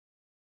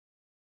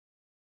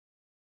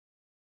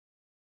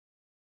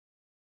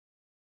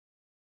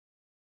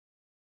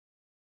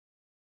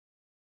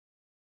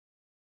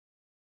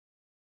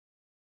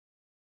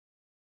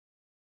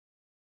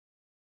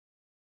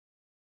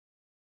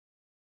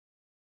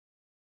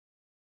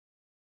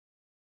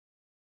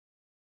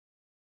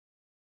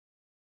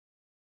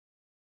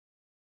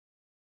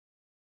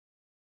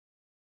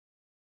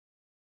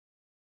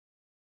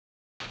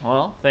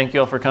Well, thank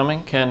you all for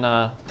coming. Can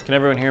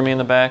everyone hear me in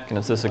the back? And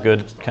is this a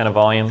good kind of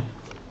volume?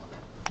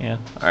 Yeah?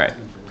 All right.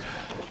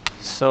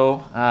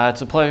 So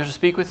it's a pleasure to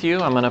speak with you.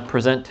 I'm going to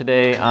present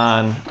today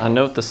on,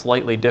 note the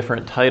slightly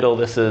different title.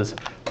 This is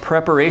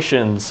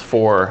Preparations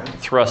for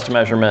Thrust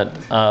Measurement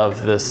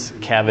of this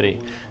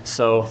Cavity.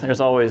 So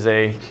there's always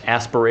a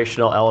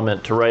aspirational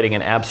element to writing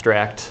an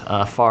abstract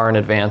far in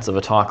advance of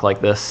a talk like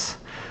this.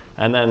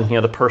 And then,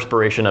 the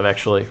perspiration of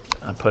actually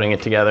putting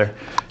it together.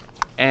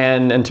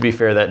 And to be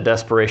fair, that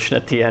desperation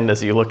at the end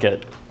as you look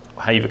at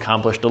how you've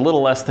accomplished a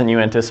little less than you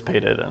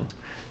anticipated and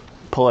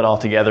pull it all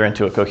together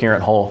into a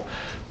coherent whole.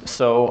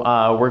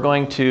 So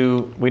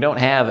we don't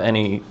have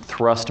any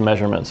thrust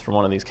measurements from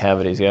one of these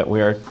cavities yet.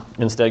 We are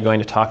instead going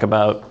to talk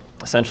about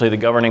essentially the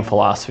governing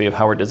philosophy of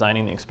how we're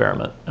designing the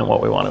experiment and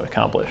what we want to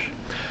accomplish.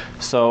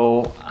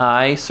 So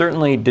I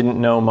certainly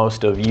didn't know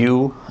most of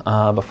you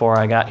before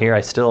I got here.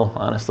 I still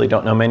honestly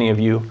don't know many of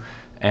you.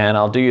 And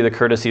I'll do you the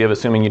courtesy of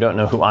assuming you don't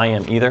know who I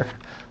am either.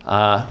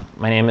 My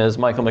name is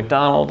Michael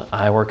McDonald.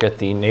 I work at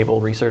the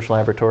Naval Research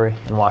Laboratory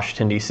in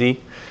Washington,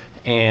 D.C.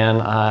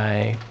 And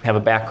I have a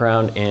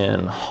background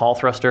in Hall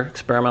thruster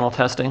experimental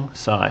testing.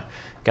 So I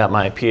got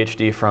my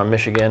Ph.D. from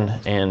Michigan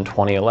in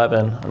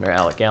 2011 under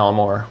Alec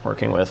Gallimore,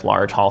 working with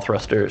large Hall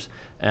thrusters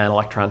and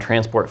electron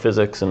transport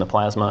physics in the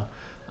plasma.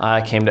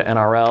 I came to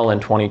NRL in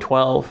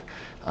 2012.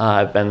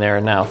 I've been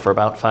there now for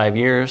about 5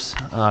 years,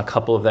 a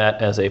couple of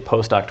that as a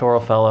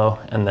postdoctoral fellow,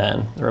 and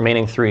then the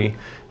remaining 3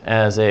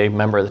 as a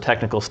member of the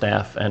technical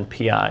staff and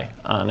PI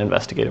on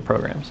investigative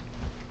programs.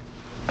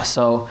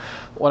 So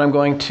what I'm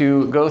going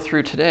to go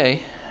through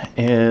today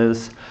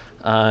is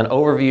an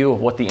overview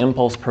of what the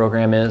Impulse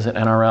program is at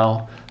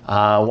NRL,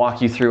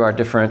 walk you through our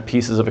different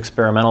pieces of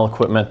experimental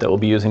equipment that we'll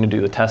be using to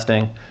do the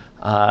testing,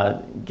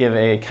 give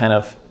a kind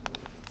of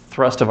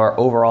thrust of our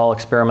overall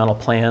experimental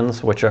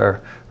plans, which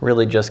are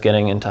really just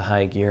getting into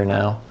high gear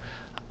now.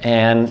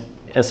 And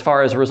as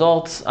far as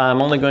results,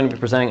 I'm only going to be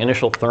presenting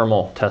initial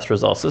thermal test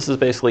results. This is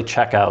basically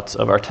checkouts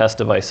of our test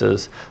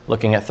devices,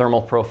 looking at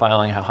thermal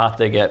profiling, how hot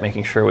they get,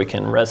 making sure we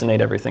can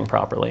resonate everything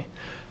properly.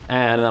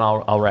 And then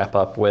I'll wrap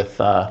up with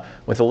a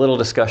little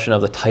discussion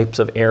of the types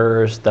of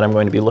errors that I'm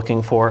going to be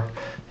looking for.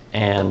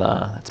 And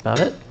that's about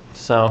it.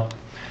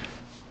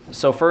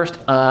 So first,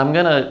 I'm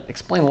going to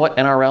explain what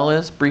NRL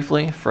is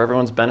briefly for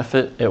everyone's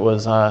benefit. It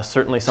was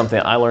certainly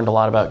something I learned a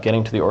lot about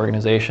getting to the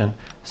organization.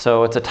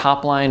 So it's a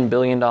top-line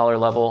billion-dollar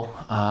level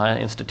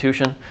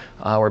institution.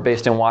 We're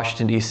based in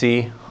Washington,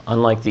 D.C.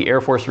 Unlike the Air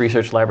Force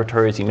research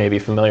laboratories you may be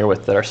familiar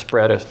with that are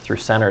spread through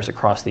centers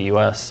across the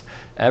U.S.,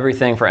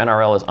 everything for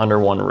NRL is under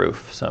one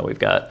roof. So we've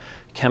got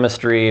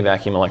chemistry,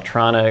 vacuum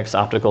electronics,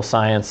 optical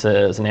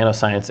sciences,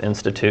 nanoscience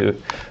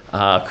institute,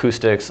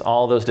 acoustics,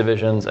 all those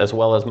divisions, as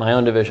well as my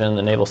own division,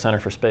 the Naval Center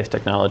for Space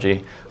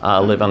Technology,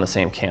 live on the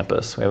same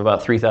campus. We have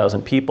about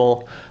 3,000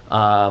 people,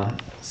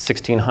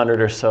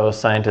 1,600 or so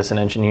scientists and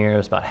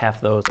engineers, about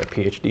half those are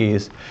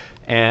PhDs.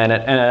 And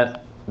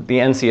at the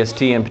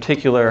NCST in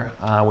particular,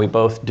 we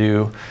both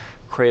do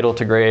cradle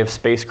to grave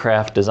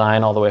spacecraft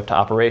design all the way up to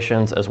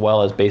operations, as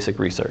well as basic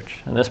research.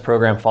 And this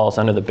program falls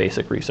under the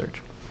basic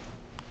research.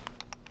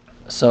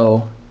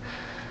 So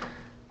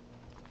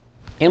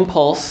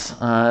Impulse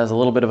is a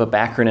little bit of a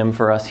backronym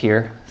for us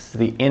here. It's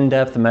the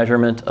in-depth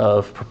measurement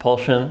of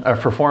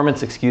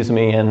performance,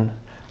 in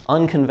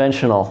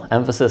unconventional,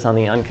 emphasis on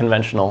the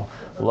unconventional,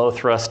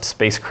 low-thrust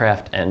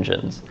spacecraft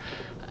engines.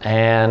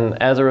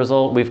 And as a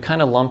result, we've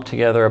kind of lumped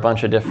together a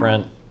bunch of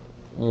different,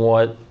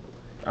 what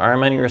are in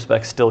many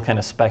respects still kind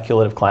of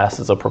speculative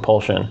classes of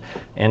propulsion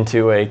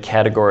into a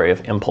category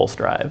of impulse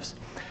drives.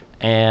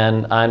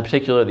 And in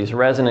particular, these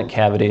resonant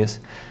cavities,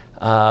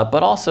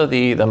 but also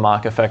the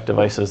Mach effect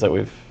devices that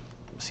we've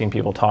seen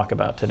people talk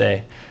about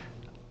today.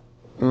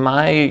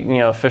 My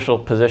official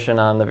position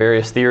on the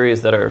various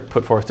theories that are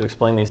put forth to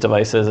explain these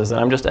devices is that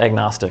I'm just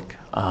agnostic.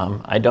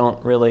 I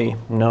don't really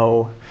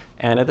know,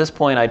 and at this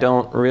point I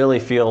don't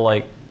really feel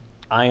like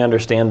I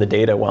understand the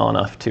data well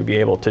enough to be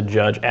able to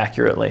judge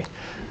accurately.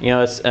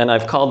 And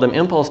I've called them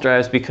impulse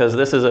drives because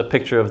this is a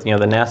picture of the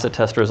NASA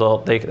test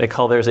result. They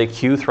call theirs a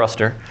Q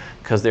thruster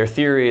because their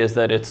theory is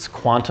that it's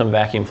quantum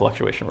vacuum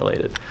fluctuation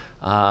related.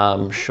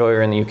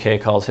 Scheuer in the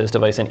UK calls his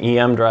device an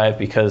EM drive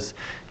because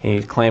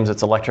he claims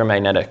it's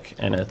electromagnetic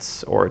in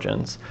its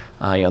origins.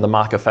 The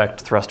Mach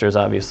effect thrusters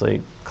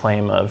obviously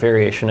claim a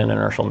variation in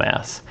inertial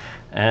mass.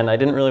 And I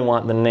didn't really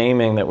want the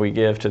naming that we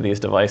give to these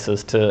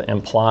devices to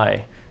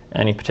imply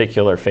any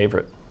particular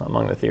favorite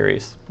among the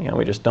theories.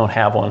 We just don't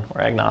have one.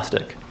 We're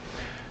agnostic.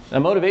 The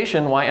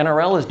motivation why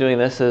NRL is doing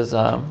this is,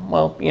 the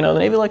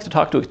Navy likes to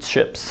talk to its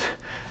ships.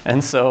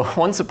 And so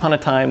once upon a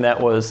time, that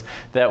was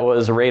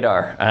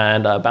radar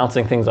and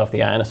bouncing things off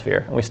the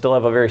ionosphere. And we still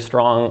have a very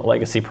strong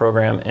legacy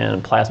program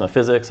in plasma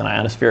physics and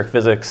ionospheric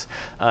physics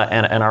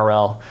and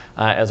NRL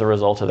as a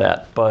result of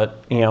that.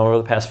 But over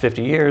the past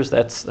 50 years,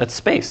 that's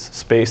space.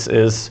 Space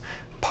is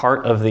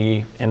part of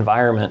the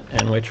environment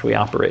in which we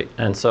operate.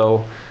 And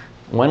so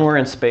when we're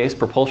in space,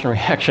 propulsion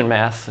reaction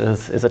mass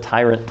is a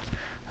tyrant.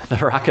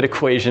 the rocket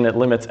equation, it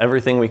limits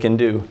everything we can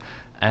do.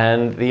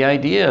 And the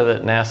idea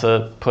that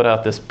NASA put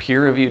out this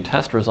peer-reviewed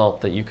test result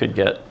that you could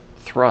get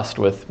thrust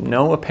with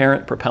no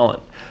apparent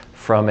propellant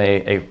from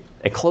a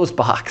closed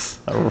box,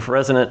 a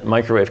resonant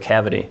microwave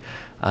cavity,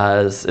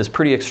 is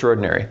pretty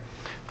extraordinary.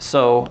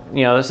 So,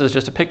 this is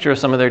just a picture of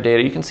some of their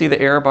data. You can see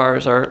the error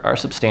bars are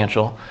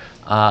substantial,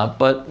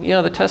 but,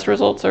 the test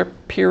results are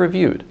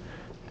peer-reviewed.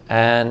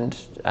 And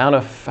I don't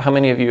know how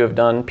many of you have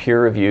done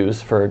peer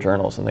reviews for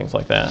journals and things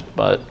like that,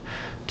 but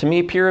to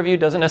me, peer review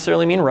doesn't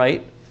necessarily mean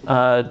right.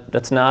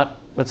 That's not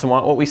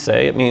what we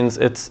say. It means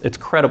it's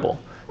credible.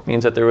 It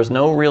means that there was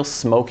no real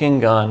smoking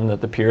gun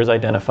that the peers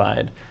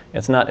identified.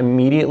 It's not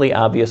immediately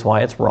obvious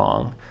why it's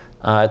wrong.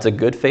 It's a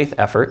good faith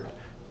effort,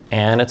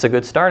 and it's a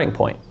good starting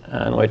point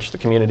on which the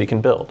community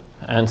can build.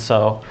 And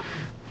so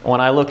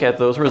when I look at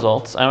those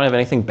results, I don't have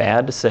anything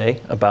bad to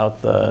say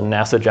about the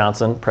NASA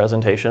Johnson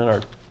presentation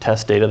or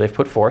test data they've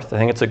put forth. I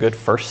think it's a good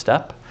first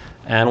step,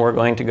 and we're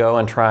going to go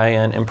and try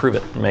and improve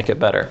it and make it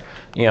better.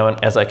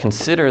 And as I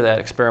consider that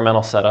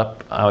experimental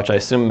setup, which I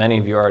assume many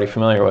of you are already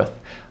familiar with,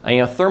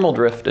 thermal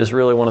drift is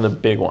really one of the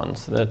big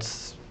ones.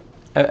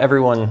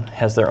 Everyone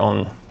has their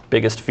own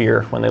biggest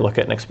fear when they look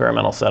at an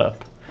experimental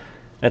setup.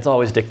 And it's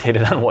always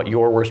dictated on what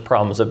your worst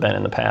problems have been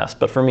in the past.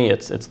 But for me,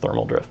 it's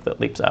thermal drift that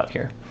leaps out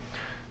here.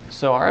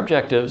 So our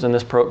objectives in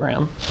this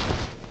program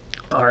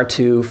are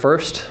to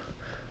first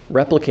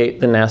replicate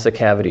the NASA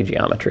cavity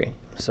geometry.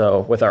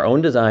 So with our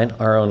own design,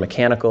 our own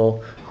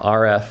mechanical,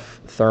 RF,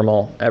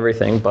 thermal,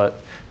 everything,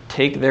 but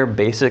take their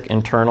basic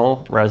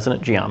internal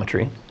resonant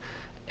geometry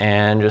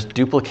and just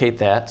duplicate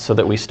that so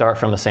that we start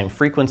from the same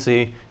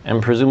frequency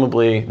and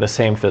presumably the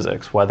same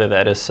physics, whether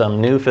that is some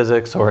new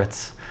physics or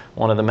it's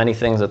one of the many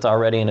things that's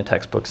already in a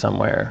textbook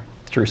somewhere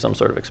through some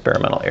sort of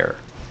experimental error.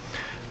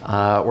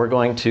 We're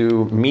going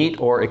to meet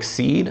or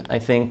exceed. I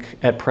think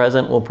at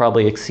present we'll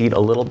probably exceed a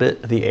little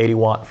bit the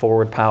 80-watt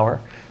forward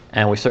power,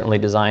 and we certainly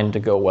designed to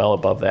go well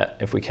above that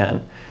if we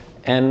can.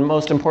 And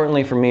most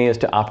importantly for me is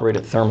to operate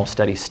at thermal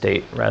steady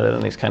state rather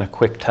than these kind of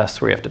quick tests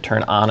where you have to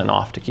turn on and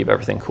off to keep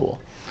everything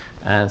cool.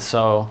 And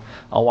so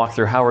I'll walk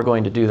through how we're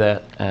going to do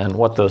that and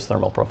what those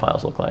thermal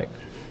profiles look like.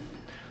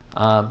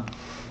 I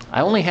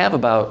only have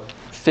about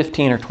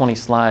 15 or 20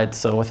 slides,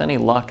 so with any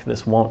luck,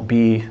 this won't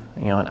be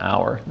an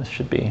hour. This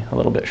should be a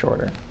little bit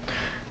shorter.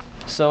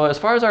 So as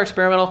far as our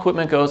experimental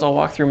equipment goes, I'll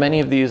walk through many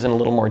of these in a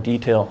little more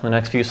detail in the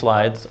next few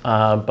slides.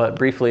 But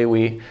briefly,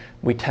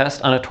 we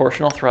test on a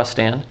torsional thrust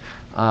stand.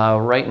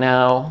 Right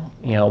now,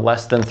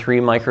 less than 3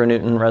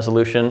 micronewton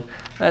resolution.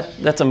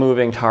 That's a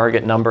moving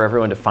target number.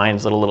 Everyone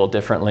defines it a little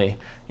differently.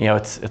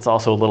 It's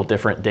also a little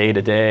different day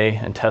to day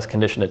and test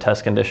condition to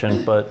test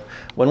condition. But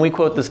when we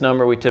quote this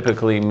number, we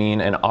typically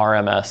mean an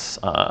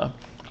RMS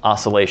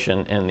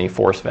oscillation in the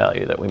force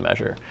value that we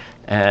measure.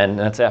 And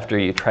that's after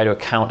you try to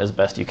account as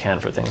best you can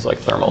for things like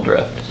thermal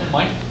drift. So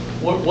Mike,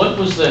 what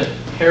was the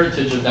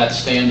heritage of that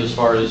stand as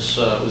far as,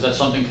 was that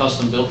something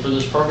custom built for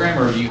this program,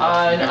 or do you?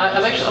 I'm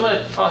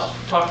going to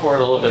talk for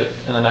it a little bit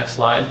in the next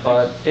slide,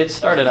 but it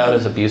started out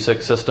as a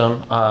Busick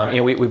system.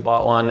 We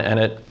bought one, and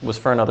it was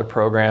for another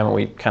program, and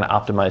we kind of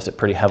optimized it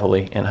pretty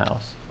heavily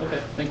in-house.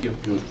 Okay, thank you.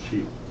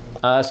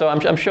 So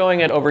I'm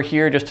showing it over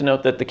here just to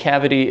note that the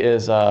cavity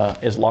is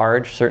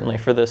large, certainly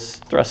for this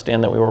thrust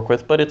stand that we work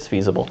with, but it's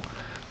feasible.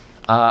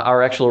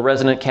 Our actual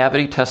resonant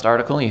cavity test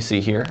article you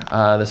see here,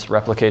 this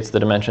replicates the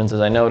dimensions as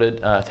I noted.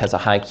 It has a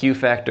high Q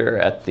factor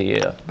at the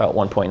about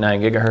 1.9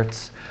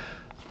 gigahertz.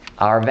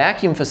 Our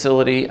vacuum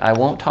facility, I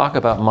won't talk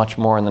about much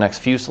more in the next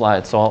few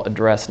slides, so I'll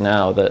address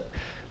now that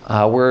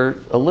we're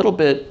a little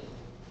bit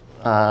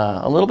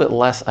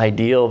less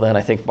ideal than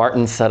I think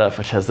Martin's setup,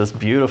 which has this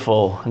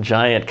beautiful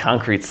giant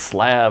concrete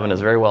slab and is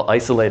very well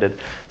isolated.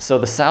 So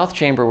the south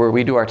chamber where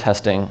we do our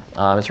testing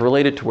is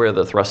related to where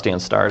the thrust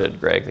stand started,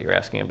 Greg, that you're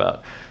asking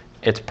about.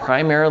 It's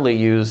primarily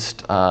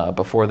used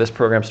before this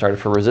program started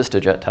for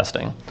resistor-jet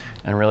testing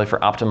and really for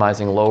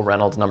optimizing low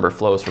Reynolds number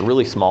flows for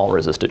really small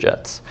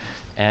resistor-jets.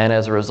 And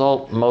as a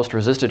result, most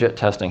resistor-jet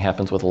testing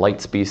happens with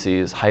light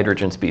species,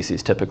 hydrogen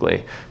species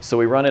typically. So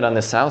we run it on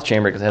this south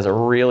chamber because it has a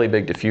really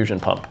big diffusion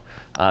pump.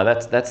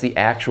 That's the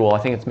actual, I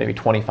think it's maybe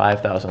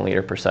 25,000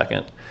 liter per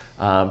second.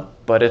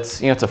 But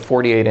it's a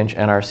 48-inch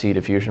NRC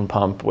diffusion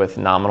pump with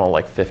nominal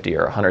like 50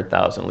 or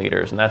 100,000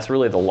 liters. And that's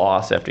really the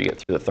loss after you get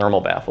through the thermal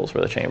baffles for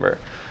the chamber.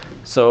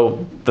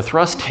 So the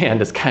thrust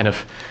stand is kind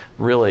of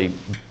really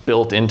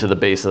built into the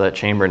base of that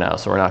chamber now,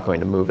 so we're not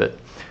going to move it.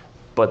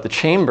 But the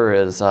chamber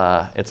is,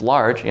 it's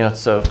large,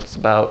 so it's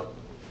about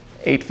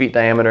 8 feet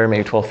diameter,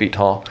 maybe 12 feet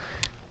tall.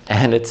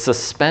 And it's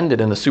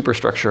suspended in the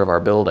superstructure of our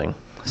building.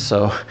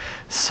 So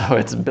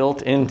it's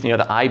built in,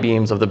 the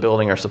I-beams of the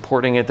building are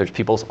supporting it. There's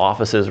people's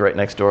offices right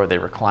next door. They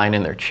recline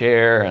in their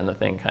chair and the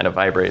thing kind of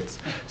vibrates.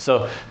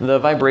 So the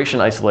vibration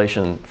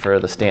isolation for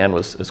the stand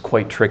is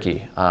quite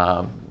tricky.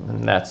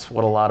 And that's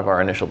what a lot of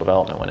our initial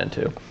development went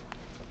into.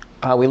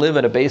 We live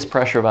at a base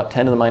pressure of about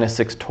 10 to the minus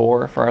 6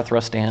 torr for our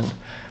thrust stand.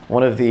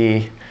 One of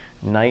the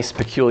nice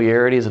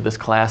peculiarities of this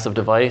class of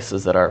device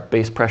is that our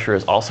base pressure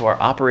is also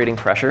our operating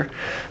pressure.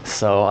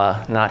 So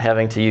not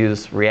having to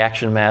use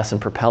reaction mass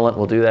and propellant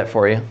will do that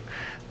for you.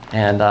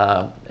 And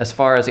as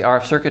far as the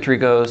RF circuitry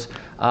goes,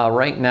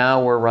 right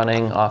now we're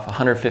running off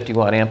 150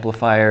 watt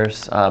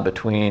amplifiers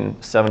between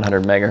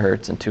 700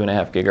 megahertz and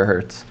 2.5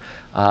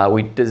 gigahertz.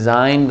 We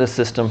designed the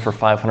system for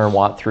 500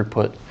 watt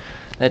throughput.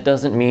 That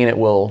doesn't mean it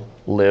will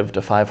live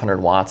to 500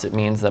 watts. It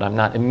means that I'm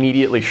not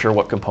immediately sure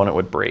what component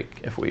would break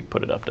if we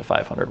put it up to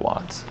 500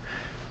 watts.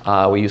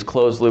 We use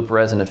closed loop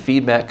resonant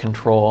feedback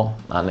control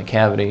on the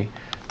cavity.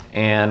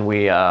 And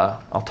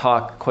I'll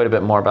talk quite a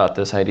bit more about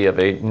this idea of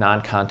a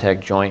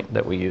non-contact joint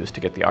that we use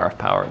to get the RF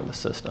power in the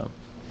system.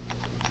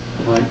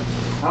 Mike,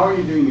 how are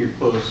you doing your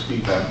closed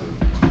feedback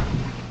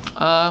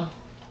loop?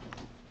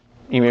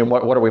 You mean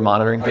what are we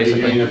monitoring,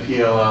 basically? Are you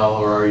doing a PLL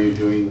or are you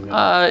doing...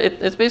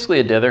 It's basically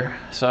a dither.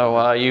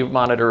 So you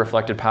monitor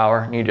reflected power,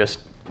 and you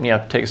just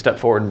take a step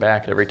forward and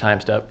back at every time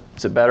step.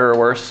 Is it better or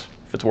worse?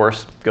 If it's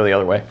worse, go the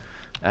other way.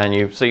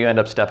 And so you end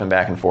up stepping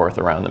back and forth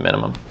around the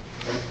minimum.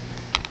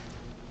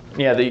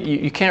 Yeah,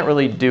 you can't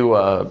really do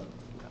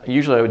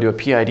usually I would do a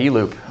PID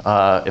loop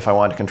if I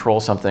wanted to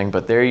control something,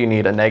 but there you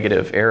need a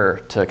negative error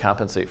to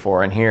compensate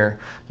for. And here,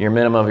 your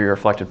minimum of your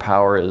reflected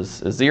power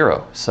is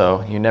 0.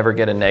 So you never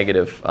get a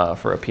negative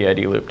for a PID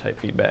loop type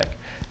feedback.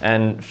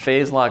 And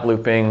phase lock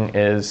looping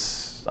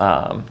is,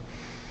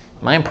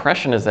 my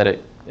impression is that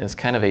it is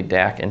kind of a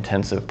DAC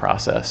intensive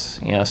process.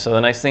 So the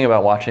nice thing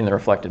about watching the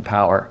reflected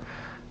power,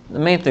 the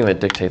main thing that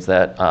dictates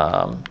that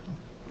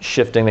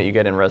shifting that you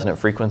get in resonant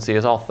frequency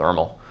is all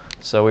thermal.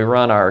 So we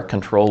run our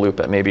control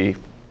loop at maybe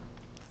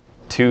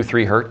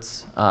 2-3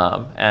 hertz,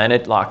 and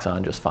it locks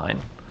on just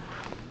fine.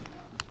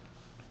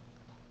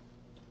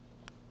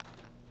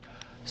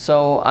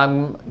 So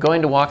I'm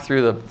going to walk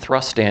through the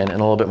thrust stand in a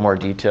little bit more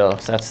detail.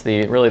 So that's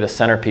really the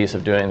centerpiece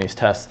of doing these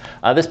tests.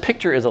 This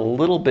picture is a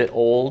little bit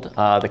old.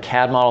 The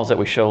CAD models that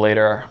we show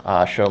later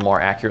show more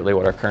accurately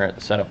what our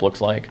current setup looks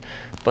like.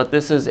 But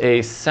this is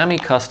a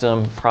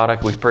semi-custom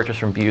product we purchased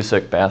from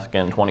Busick back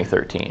in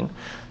 2013.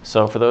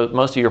 So for those,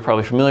 most of you are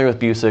probably familiar with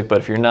Busick, but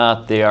if you're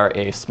not, they are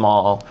a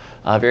small,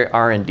 very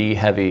R&D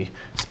heavy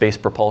space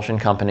propulsion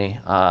company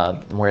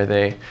where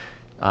they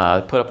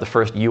put up the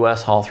first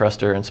US Hall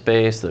thruster in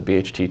space, the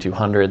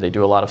BHT-200. They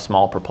do a lot of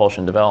small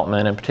propulsion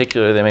development. In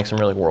particular, they make some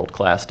really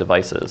world-class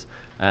devices.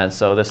 And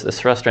so this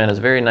thrust strand is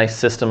a very nice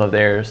system of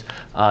theirs.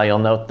 You'll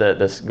note that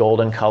this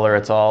golden color,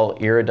 it's all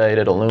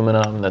irradiated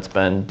aluminum that's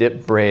been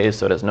dip brazed,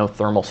 so it has no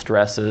thermal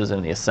stresses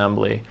in the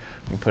assembly.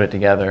 You put it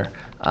together.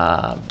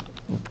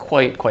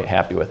 Quite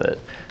happy with it.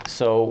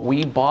 So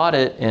we bought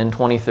it in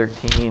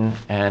 2013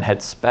 and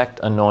had spec'd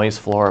a noise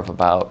floor of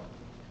about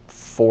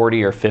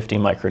 40 or 50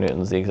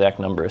 micronewtons. The exact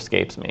number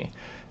escapes me.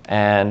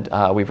 And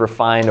we've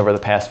refined over the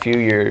past few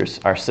years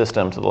our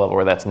system to the level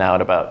where that's now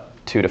at about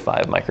 2 to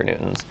 5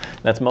 micronewtons.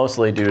 That's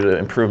mostly due to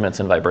improvements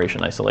in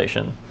vibration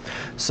isolation.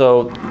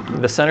 So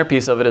the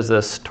centerpiece of it is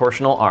this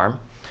torsional arm,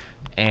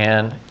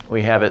 and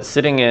we have it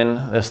sitting in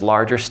this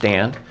larger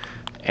stand,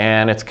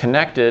 and it's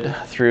connected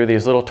through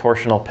these little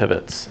torsional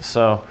pivots.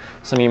 So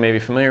some of you may be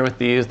familiar with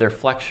these. They're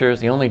flexures.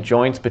 The only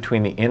joints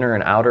between the inner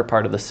and outer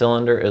part of the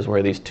cylinder is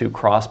where these two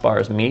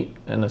crossbars meet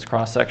in this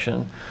cross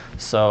section.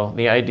 So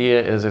the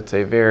idea is it's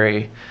a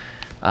very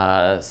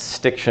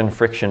stiction,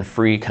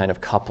 friction-free kind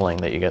of coupling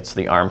that you get so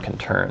the arm can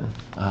turn.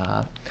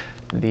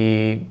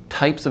 The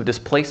types of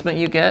displacement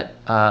you get,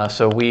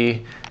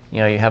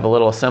 you have a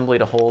little assembly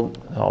to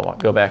hold, I'll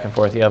go back and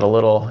forth. You have a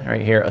little,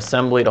 right here,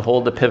 assembly to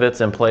hold the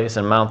pivots in place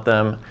and mount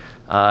them,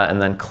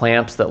 and then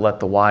clamps that let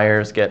the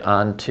wires get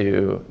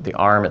onto the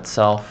arm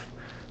itself,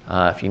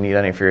 if you need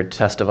any for your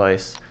test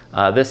device.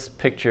 This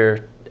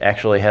picture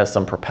actually has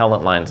some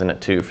propellant lines in it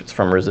too. It's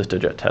from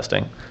resistor-jet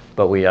testing,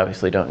 but we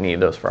obviously don't need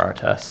those for our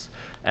tests.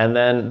 And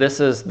then this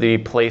is the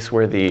place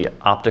where the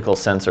optical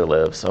sensor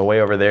lives. So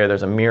way over there,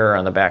 there's a mirror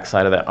on the back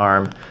side of that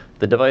arm.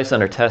 The device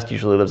under test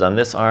usually lives on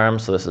this arm,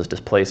 so this is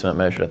displacement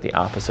measured at the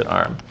opposite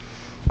arm.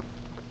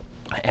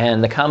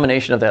 And the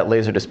combination of that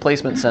laser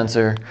displacement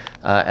sensor,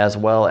 as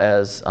well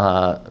as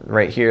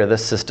right here,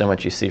 this system,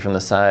 which you see from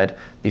the side,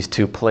 these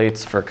two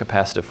plates for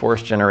capacitive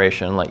force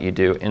generation let you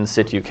do in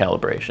situ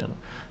calibration.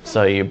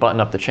 So you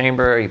button up the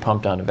chamber, you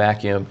pump down to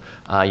vacuum,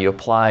 you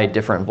apply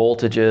different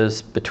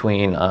voltages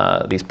between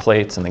these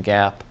plates and the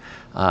gap.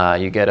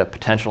 You get a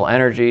potential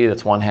energy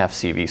that's 1/2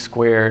 CV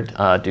squared.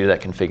 Do that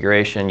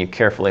configuration. You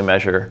carefully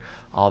measure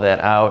all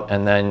that out,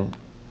 and then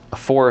a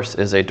force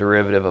is a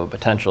derivative of a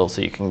potential,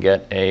 so you can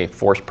get a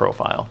force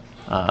profile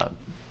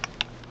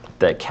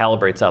that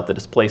calibrates out the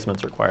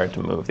displacements required to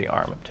move the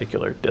arm a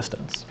particular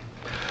distance.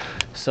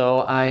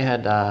 So I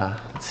had,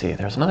 let's see,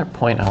 there's another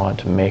point I wanted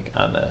to make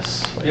on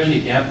this. Do you have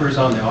any dampers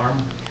on the arm?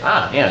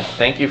 Yeah,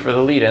 thank you for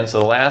the lead-in. So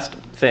the last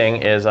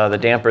thing is the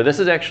damper. This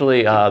is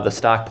actually the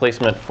stock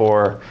placement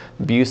for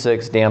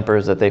Busick's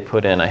dampers that they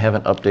put in. I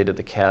haven't updated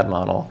the CAD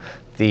model.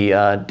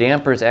 The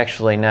dampers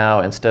actually now,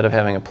 instead of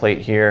having a plate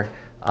here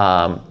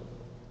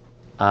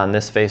on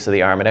this face of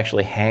the arm, it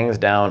actually hangs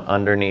down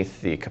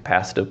underneath the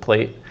capacitive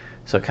plate.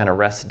 So it kind of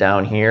rests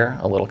down here,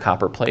 a little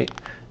copper plate.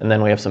 And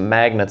then we have some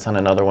magnets on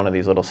another one of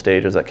these little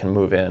stages that can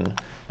move in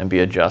and be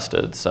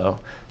adjusted. So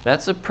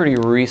that's a pretty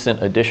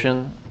recent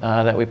addition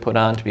that we put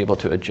on to be able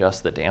to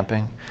adjust the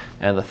damping.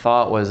 And the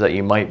thought was that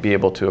you might be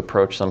able to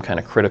approach some kind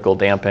of critical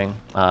damping.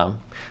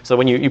 So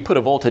when you put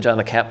a voltage on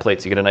the cap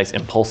plates, you get a nice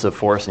impulsive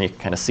force and you can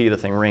kind of see the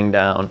thing ring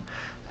down.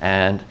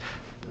 And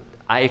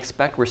I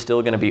expect we're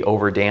still going to be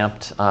over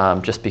damped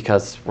just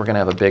because we're going to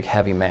have a big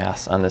heavy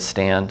mass on this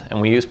stand. And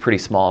we use pretty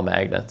small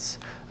magnets.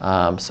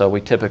 So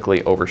we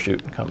typically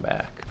overshoot and come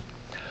back.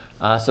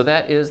 So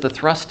that is the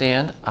thrust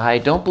stand. I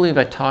don't believe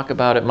I talk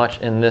about it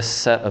much in this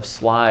set of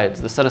slides.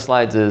 The set of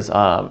slides is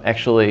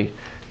actually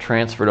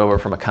transferred over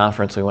from a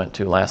conference we went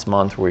to last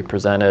month where we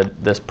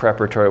presented this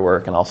preparatory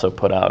work and also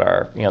put out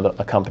our the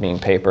accompanying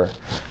paper.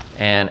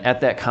 And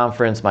at that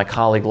conference, my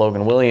colleague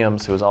Logan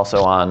Williams, who is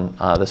also on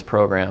this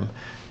program,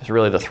 is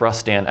really the thrust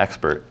stand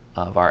expert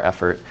of our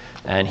effort.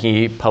 And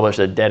he published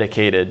a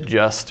dedicated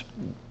just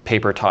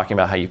paper talking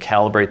about how you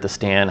calibrate the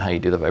stand, how you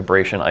do the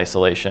vibration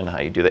isolation, how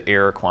you do the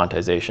error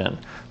quantization.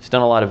 He's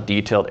done a lot of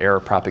detailed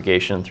error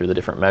propagation through the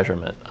different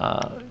measurement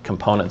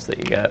components that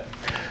you get.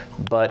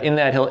 But in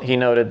that, he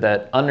noted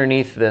that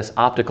underneath this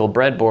optical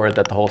breadboard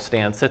that the whole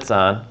stand sits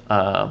on,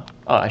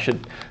 I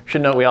should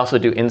note we also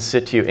do in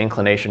situ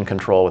inclination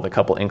control with a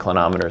couple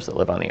inclinometers that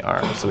live on the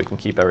arm, so we can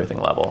keep everything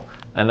level.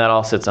 And that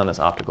all sits on this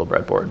optical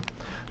breadboard.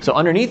 So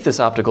underneath this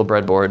optical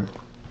breadboard,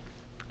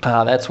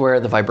 that's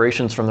where the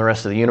vibrations from the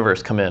rest of the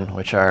universe come in,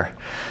 which are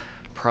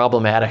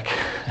problematic.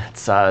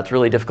 It's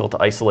really difficult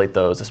to isolate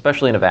those,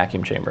 especially in a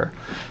vacuum chamber.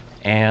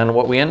 And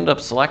what we ended up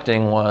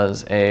selecting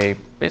was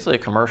basically a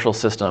commercial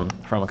system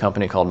from a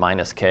company called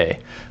 -K,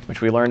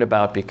 which we learned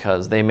about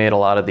because they made a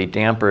lot of the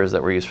dampers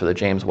that were used for the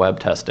James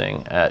Webb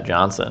testing at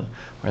Johnson,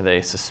 where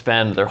they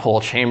suspend their whole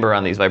chamber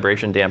on these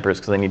vibration dampers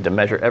because they need to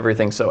measure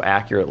everything so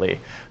accurately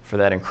for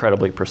that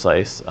incredibly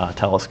precise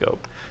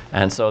telescope.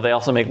 And so they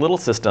also make little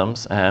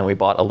systems, and we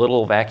bought a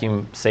little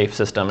vacuum safe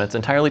system. It's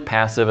entirely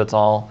passive. It's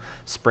all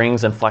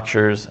springs and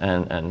flexures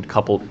and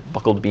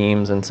buckled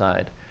beams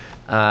inside.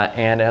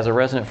 And it has a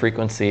resonant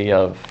frequency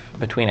of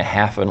between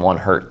 0.5 and 1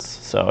 hertz.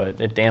 So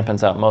it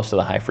dampens out most of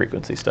the high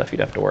frequency stuff you'd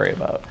have to worry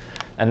about.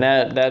 And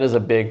that is a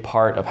big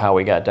part of how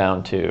we got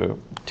down to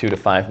 2 to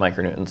 5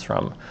 micronewtons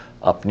from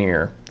up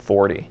near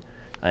 40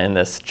 in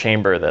this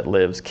chamber that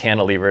lives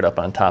cantilevered up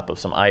on top of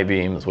some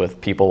I-beams with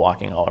people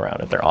walking all around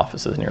at their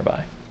offices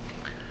nearby.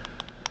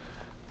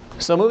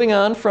 So moving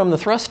on from the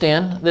thrust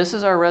stand, this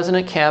is our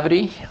resonant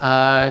cavity.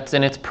 It's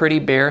in its pretty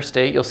bare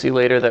state. You'll see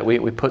later that we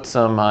put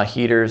some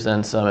heaters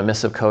and some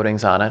emissive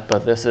coatings on it,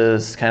 but this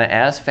is kind of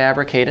as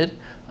fabricated.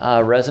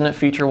 Resonant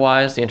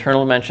feature-wise, the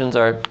internal dimensions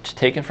are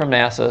taken from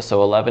NASA,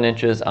 so 11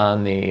 inches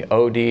on the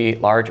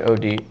large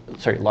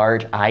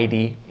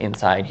ID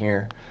inside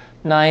here.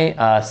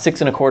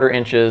 6 1/4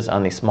 inches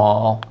on the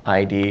small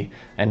ID,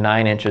 and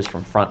 9 inches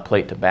from front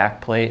plate to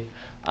back plate.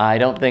 I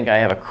don't think I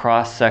have a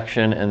cross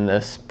section in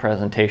this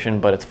presentation,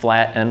 but it's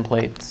flat end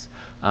plates.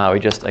 We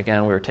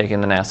were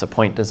taking the NASA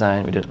point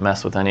design. We didn't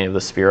mess with any of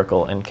the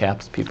spherical end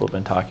caps people have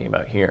been talking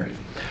about here.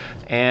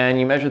 And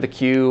you measure the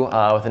Q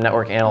with a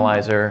network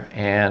analyzer,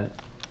 and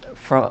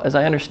as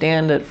I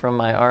understand it from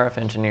my RF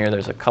engineer,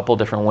 there's a couple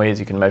different ways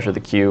you can measure the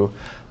Q.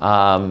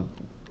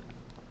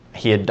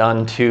 He had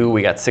done 2.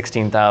 We got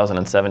 16,000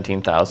 and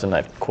 17,000.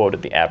 I've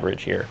quoted the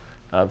average here.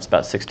 It's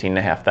about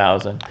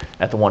 16,500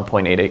 at the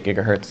 1.88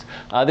 gigahertz.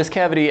 This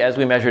cavity, as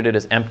we measured it,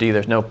 is empty.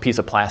 There's no piece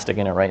of plastic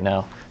in it right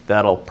now.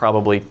 That'll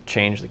probably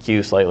change the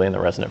Q slightly and the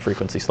resonant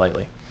frequency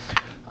slightly.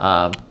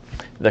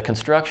 The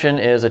construction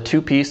is a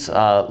 2-piece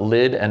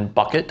lid and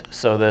bucket.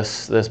 So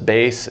this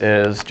base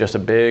is just a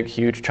big,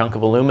 huge chunk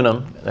of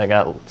aluminum that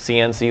got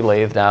CNC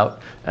lathed out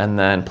and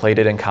then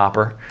plated in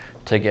copper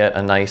to get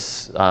a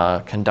nice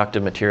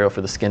conductive material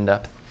for the skin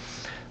depth.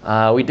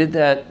 We did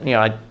that,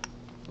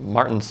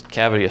 Martin's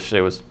cavity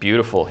yesterday was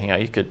beautiful.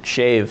 You could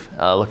shave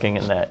looking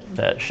in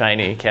that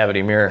shiny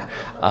cavity mirror.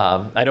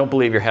 I don't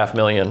believe your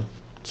 500,000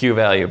 Q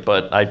value,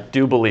 but I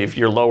do believe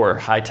your lower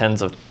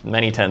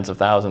many tens of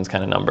thousands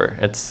kind of number.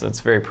 It's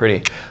very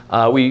pretty.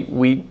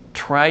 We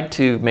tried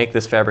to make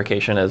this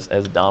fabrication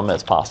as dumb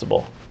as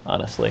possible,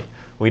 honestly.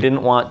 We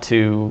didn't want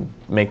to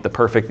make the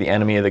perfect the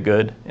enemy of the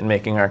good in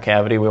making our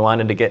cavity. We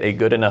wanted to get a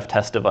good enough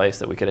test device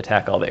that we could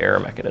attack all the error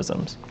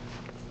mechanisms.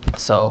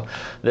 So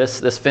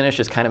this finish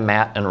is kind of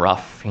matte and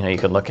rough. You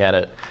could look at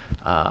it,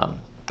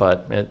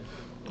 but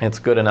it's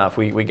good enough.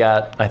 We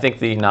got, I think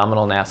the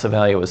nominal NASA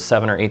value was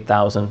 7,000 or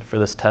 8,000 for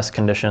this test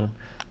condition.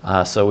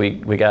 So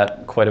we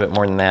got quite a bit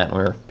more than that, and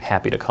we were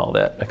happy to call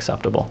that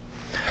acceptable.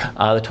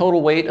 The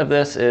total weight of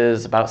this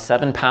is about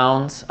 7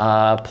 pounds,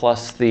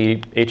 plus the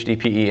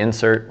HDPE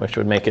insert, which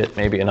would make it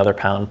maybe another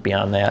pound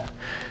beyond that.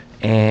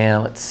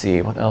 And let's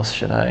see, what else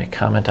should I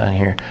comment on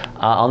here?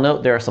 I'll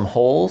note there are some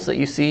holes that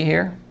you see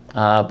here.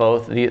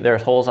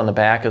 There's holes on the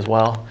back as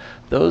well.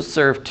 Those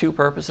serve 2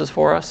 purposes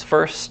for us.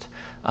 First,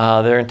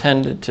 they're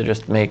intended to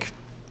just make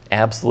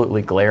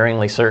absolutely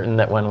glaringly certain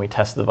that when we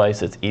test the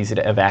device, it's easy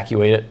to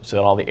evacuate it so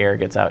that all the air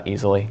gets out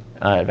easily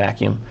at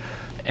vacuum.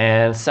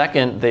 And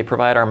second, they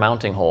provide our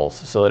mounting holes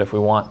so that if we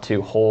want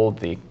to hold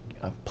the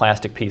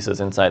plastic pieces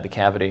inside the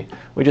cavity,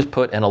 we just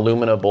put an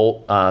aluminum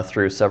bolt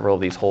through several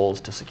of these holes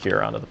to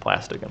secure onto the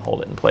plastic and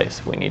hold it in place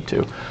if we need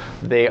to.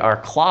 They are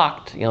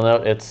clocked, you'll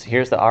note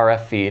here's the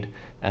RF feed,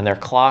 and they're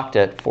clocked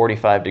at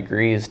 45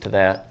 degrees to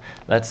that.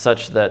 That's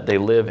such that they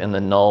live in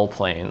the null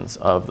planes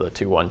of the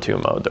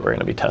 212 mode that we're going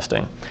to be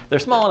testing. They're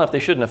small enough they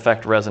shouldn't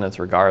affect resonance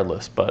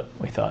regardless, but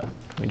we thought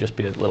we'd just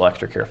be a little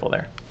extra careful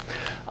there.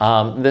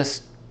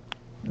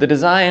 The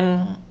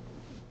design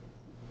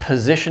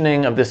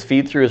positioning of this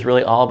feed through is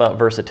really all about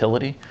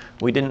versatility.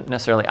 We didn't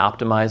necessarily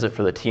optimize it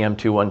for the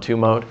TM212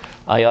 mode.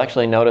 You'll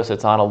actually notice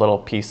it's on a little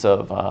piece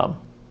of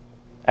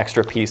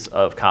extra piece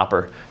of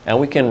copper, and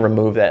we can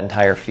remove that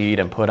entire feed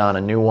and put on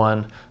a new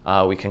one.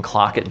 We can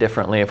clock it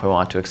differently if we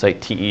want to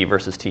excite TE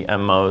versus TM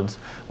modes.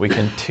 We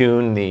can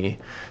tune the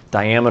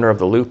diameter of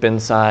the loop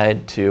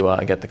inside to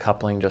get the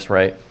coupling just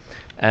right,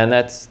 and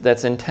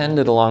that's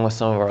intended along with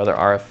some of our other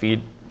RF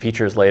feed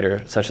features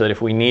later, such that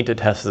if we need to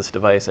test this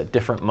device at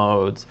different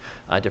modes,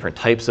 different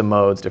types of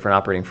modes, different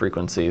operating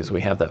frequencies, we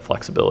have that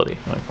flexibility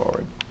going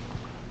forward.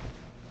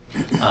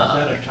 Is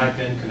that a type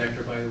N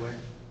connector, by the way?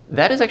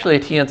 That is actually a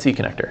TNC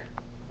connector.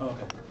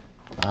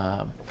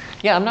 Okay.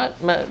 Yeah, I'm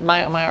not,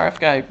 my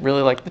RF guy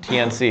really liked the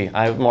TNC.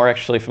 I'm more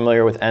actually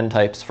familiar with N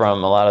types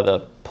from a lot of the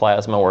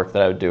plasma work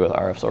that I would do with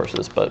RF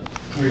sources, but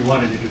We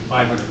wanted to do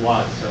 500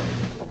 watts, so.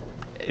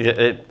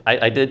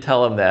 I did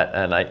tell him that,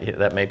 and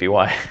that may be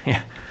why.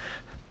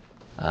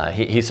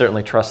 He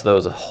certainly trusts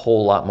those a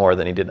whole lot more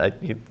than he did.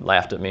 He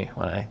laughed at me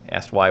when I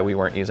asked why we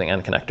weren't using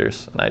N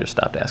connectors, and I just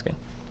stopped asking.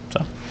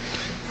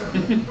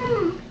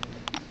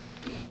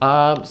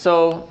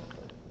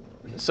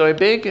 So a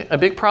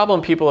big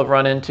problem people have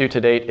run into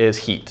to date is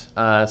heat.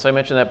 So I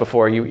mentioned that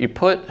before. You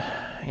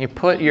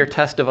put your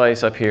test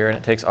device up here, and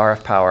it takes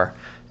RF power.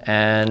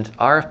 And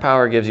RF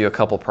power gives you a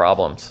couple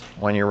problems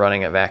when you're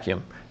running at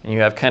vacuum. And you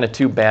have kind of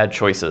two bad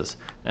choices.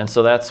 And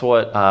so that's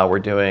what we're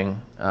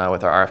doing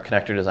with our RF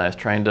connector design, is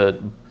trying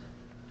to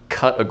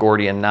cut a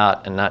Gordian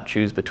knot and not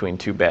choose between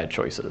two bad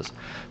choices.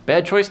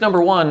 Bad choice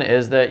number one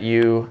is that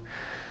you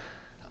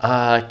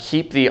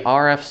keep the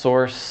RF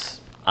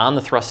source on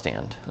the thrust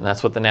stand. And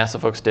that's what the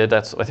NASA folks did.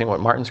 That's, I think, what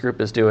Martin's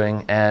group is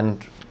doing.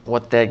 And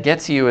what that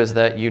gets you is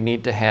that you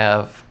need to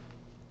have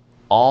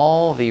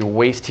all the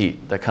waste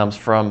heat that comes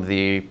from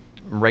the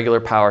regular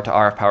power to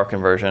RF power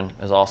conversion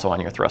is also on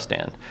your thrust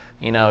stand.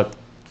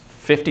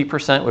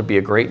 50% would be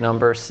a great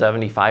number.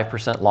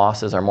 75%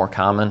 losses are more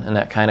common in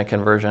that kind of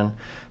conversion.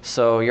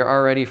 So you're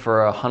already,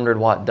 for a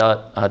 100-watt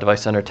DUT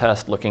device under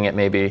test, looking at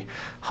maybe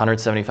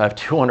 175,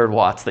 200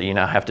 watts that you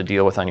now have to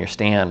deal with on your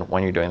stand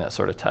when you're doing that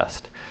sort of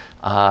test.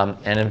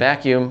 And in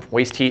vacuum,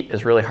 waste heat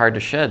is really hard to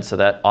shed, so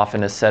that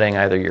often is setting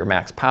either your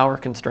max power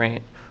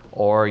constraint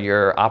or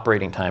your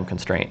operating time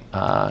constraint. The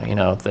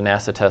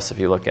NASA tests, if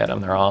you look at them,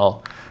 they're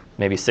all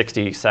maybe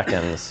 60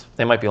 seconds.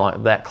 They might be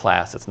long. That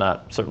class, it's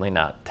certainly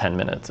not 10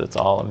 minutes. It's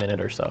all a minute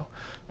or so.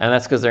 And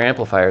that's because their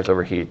amplifiers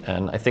overheat.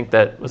 And I think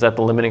was that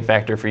the limiting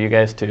factor for you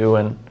guys too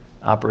in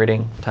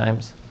operating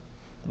times?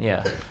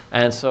 Yeah.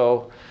 And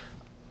so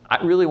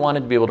I really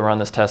wanted to be able to run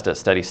this test at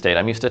steady state.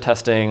 I'm used to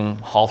testing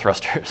hall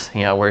thrusters,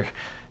 where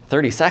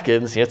 30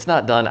 seconds, it's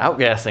not done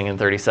outgassing in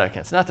 30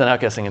 seconds. It's not done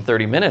outgassing in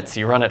 30 minutes.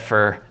 You run it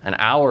for an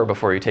hour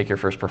before you take your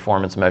first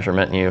performance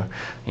measurement, and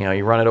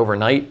you run it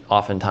overnight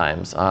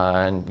oftentimes.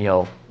 And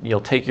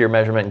you'll take your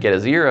measurement and get a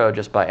zero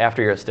just by,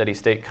 after you're at steady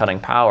state, cutting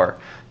power,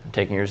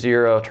 taking your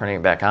zero, turning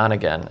it back on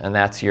again. And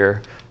that's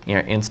your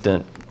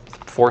instant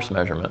force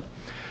measurement.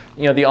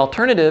 The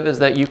alternative is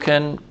that you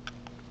can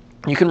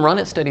run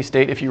at steady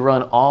state if you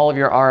run all of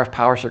your RF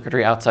power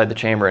circuitry outside the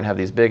chamber and have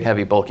these big,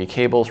 heavy, bulky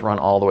cables run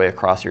all the way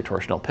across your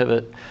torsional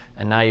pivot.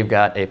 And now you've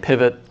got a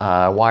pivot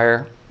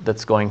wire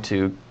that's going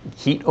to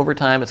heat over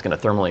time. It's going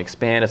to thermally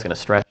expand. It's going to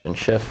stretch and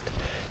shift.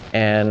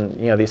 And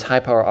these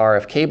high power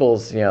RF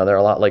cables, they're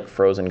a lot like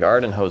frozen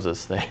garden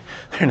hoses. They're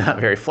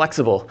not very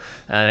flexible.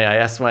 And I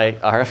asked my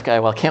RF guy,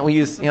 well, can't we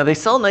use, they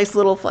sell nice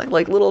little,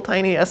 like little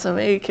tiny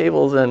SMA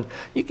cables, and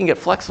you can get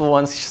flexible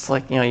ones. It's just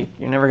like, you're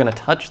never going to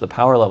touch the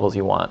power levels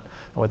you want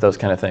with those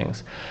kind of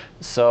things.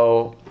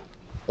 So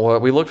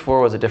what we looked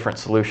for was a different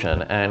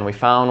solution, and we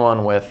found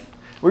one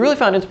we really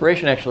found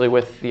inspiration actually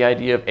with the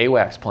idea of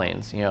AWACS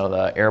planes,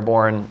 the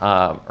airborne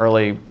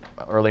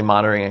early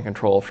monitoring and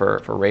control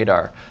for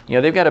radar.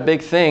 They've got a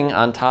big thing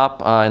on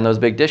top in those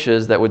big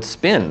dishes that would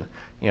spin,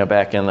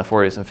 back in the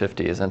 40s and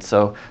 50s. And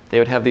so they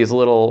would have these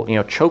little,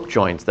 choke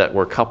joints that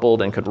were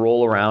coupled and could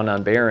roll around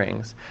on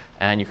bearings.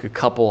 And you could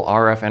couple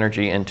RF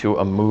energy into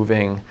a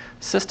moving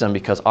system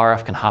because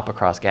RF can hop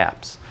across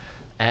gaps.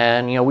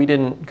 And we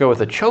didn't go with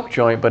a choke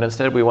joint, but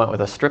instead we went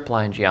with a strip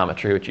line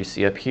geometry, which you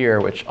see up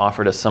here, which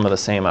offered us some of the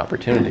same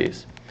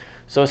opportunities.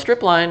 So a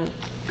strip line.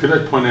 Could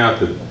I point out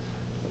that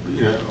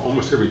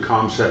almost every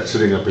ComSat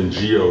sitting up in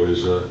GEO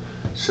is a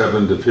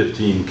 7 to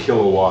 15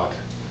 kilowatt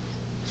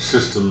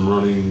system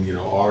running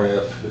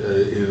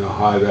RF in a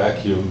high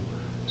vacuum.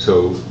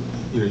 So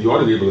you ought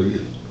to be able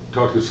to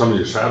talk to some of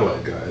your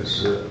satellite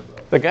guys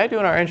the guy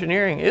doing our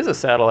engineering is a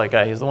satellite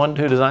guy. He's the one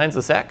who designs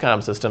the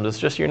SATCOM systems. It's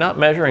just you're not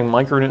measuring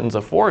micronewtons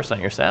of force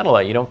on your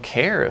satellite. You don't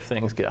care if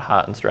things get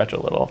hot and stretch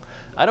a little.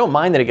 I don't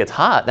mind that it gets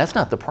hot. That's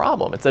not the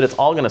problem. It's that it's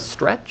all going to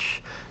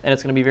stretch, and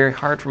it's going to be very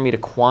hard for me to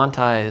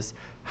quantize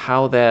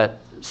how that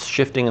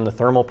shifting in the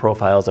thermal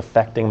profile is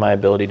affecting my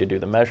ability to do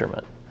the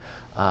measurement.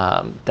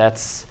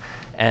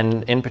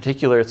 And in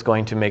particular, it's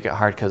going to make it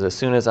hard because as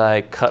soon as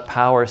I cut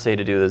power, say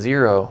to do the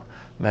zero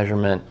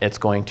measurement, it's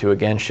going to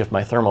again shift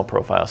my thermal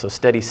profile. So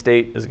steady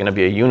state is going to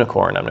be a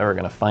unicorn. I'm never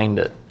going to find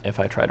it if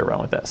I try to run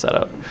with that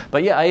setup.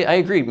 But yeah, I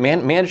agree.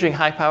 Managing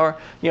high power,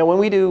 when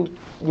we do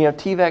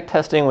TVAC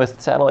testing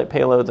with satellite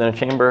payloads in a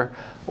chamber,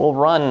 we'll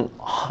run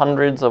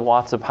hundreds of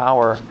watts of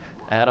power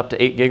at up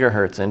to 8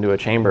 gigahertz into a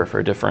chamber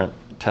for different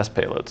test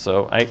payloads.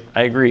 So I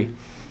agree.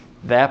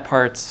 That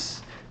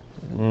part's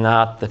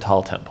not the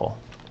tall tent pole.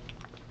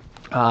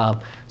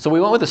 So we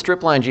went with a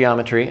strip line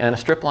geometry, and a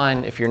strip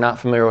line, if you're not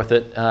familiar with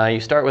it, you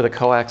start with a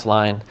coax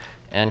line,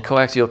 and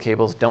coaxial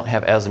cables don't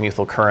have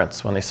azimuthal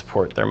currents when they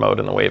support their mode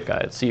in the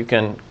waveguide. So you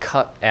can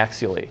cut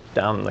axially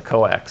down the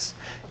coax,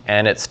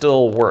 and it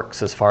still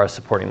works as far as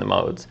supporting the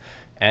modes.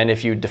 And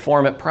if you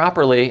deform it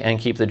properly and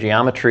keep the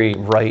geometry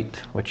right,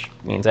 which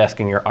means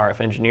asking your RF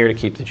engineer to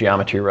keep the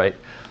geometry right,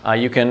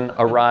 you can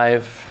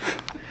arrive,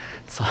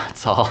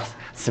 it's all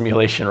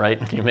simulation,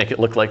 right? You make it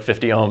look like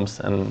 50 ohms,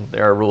 and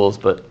there are rules,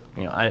 but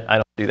I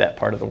don't do that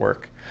part of the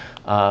work.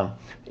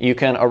 You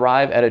can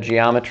arrive at a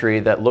geometry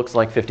that looks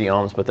like 50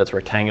 ohms, but that's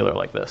rectangular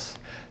like this.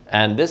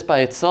 And this by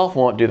itself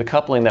won't do the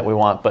coupling that we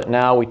want, but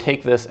now we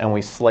take this and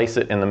we slice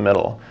it in the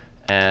middle.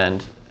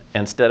 And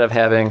instead of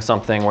having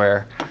something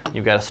where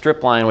you've got a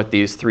strip line with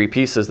these 3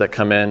 pieces that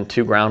come in,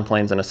 2 ground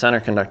planes and a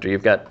center conductor,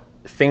 you've got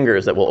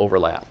fingers that will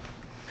overlap.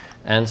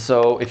 And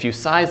so if you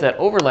size that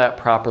overlap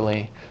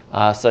properly,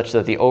 such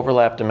that the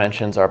overlap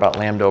dimensions are about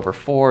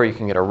λ/4, you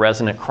can get a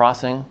resonant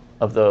crossing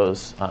of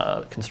those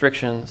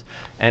constrictions.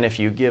 And if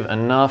you give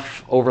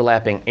enough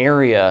overlapping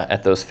area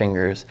at those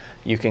fingers,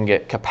 you can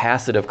get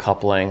capacitive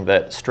coupling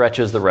that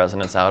stretches the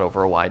resonance out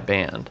over a wide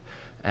band.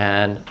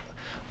 And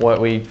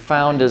what we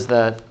found is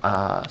that,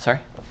 sorry?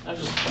 I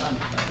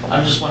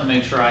just want to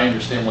make sure I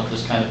understand what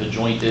this kind of a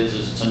joint is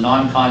it's a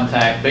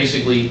non-contact,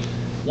 basically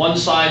one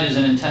side is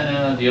an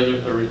antenna, the other,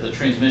 or the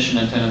transmission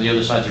antenna, the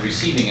other side's a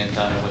receiving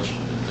antenna, which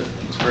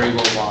it's very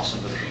low loss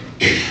in between.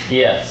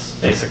 Yes,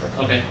 basically.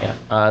 Okay. Yeah.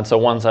 And so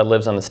one side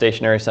lives on the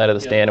stationary side of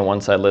the stand, and one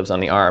side lives on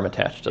the arm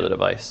attached to the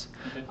device.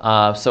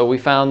 Okay. So we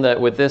found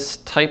that with this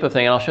type of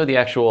thing, and I'll show the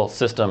actual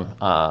system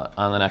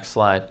on the next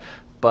slide,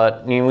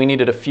 but we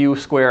needed a few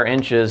square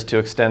inches to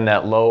extend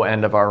that low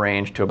end of our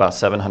range to about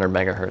 700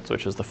 megahertz,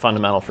 which is the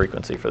fundamental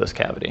frequency for this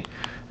cavity.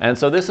 And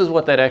so this is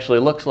what that actually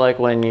looks like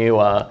when you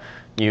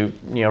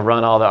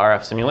run all the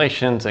RF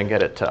simulations and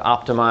get it to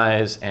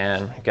optimize,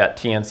 and you've got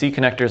TNC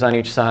connectors on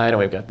each side, and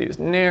we've got these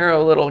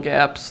narrow little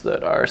gaps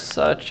that are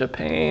such a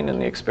pain in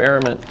the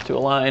experiment to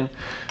align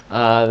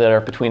that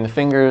are between the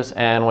fingers.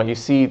 And what you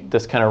see,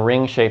 this kind of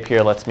ring shape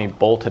here lets me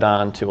bolt it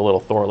on to a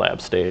little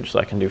Thorlab stage so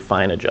I can do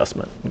fine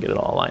adjustment and get it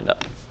all lined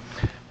up.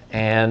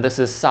 And this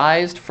is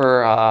sized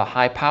for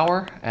high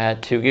power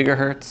at 2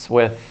 gigahertz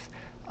with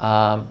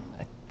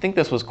I think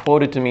this was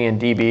quoted to me in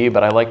dB,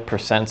 but I like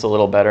percents a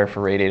little better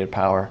for radiated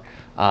power.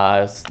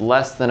 It's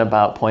less than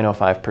about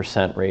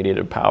 0.05%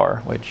 radiated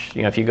power, which,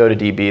 if you go to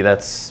dB,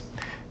 that's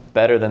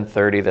better than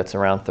 30. That's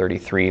around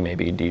 33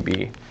 maybe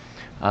dB.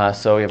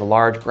 So you have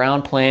large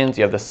ground planes.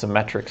 You have the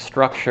symmetric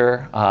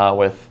structure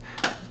with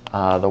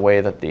the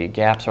way that the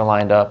gaps are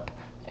lined up.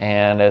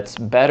 And it's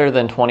better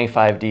than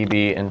 25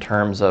 dB in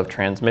terms of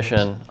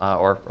transmission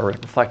or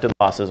reflected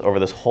losses over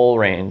this whole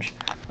range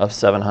of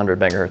 700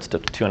 megahertz to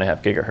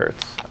 2.5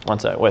 gigahertz.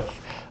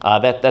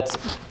 That's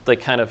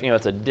like kind of,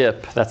 it's a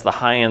dip. That's the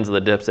high ends of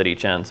the dips at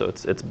each end, so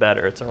it's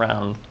better. It's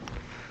around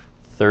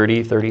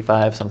 30,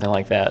 35, something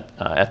like that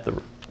at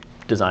the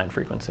design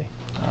frequency.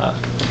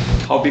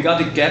 How big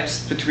are the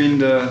gaps between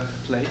the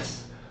plates?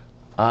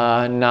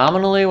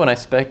 Nominally, when I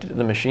spec'd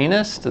the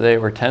machinist, they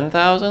were 10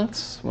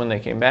 thousandths. When they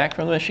came back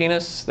from the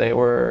machinist, they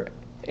were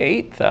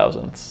 8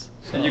 thousandths.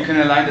 So. And you can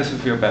align this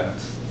with your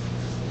balance?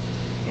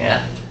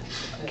 Yeah,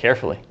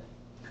 carefully,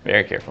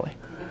 very carefully.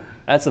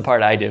 That's the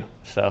part I do,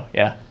 so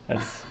yeah,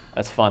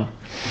 that's fun.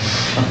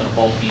 Something a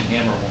bulky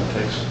hammer won't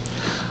fix.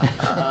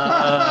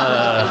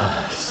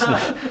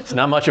 It's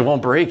not much it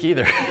won't break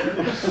either.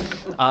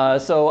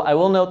 So I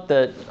will note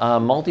that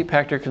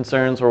multi-pactor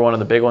concerns were one of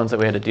the big ones that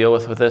we had to deal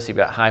with this. You've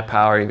got high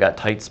power, you've got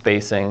tight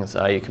spacings.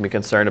 You can be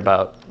concerned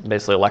about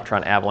basically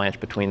electron avalanche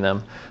between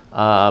them.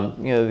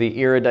 The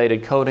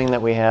iridated coating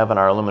that we have on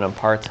our aluminum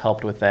parts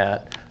helped with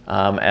that,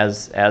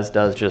 as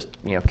does just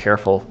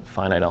careful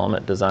finite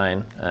element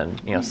design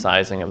and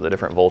sizing of the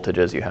different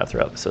voltages you have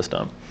throughout the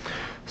system.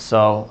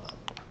 So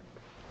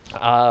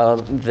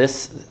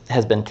this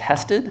has been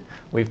tested.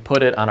 We've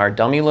put it on our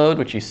dummy load,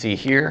 which you see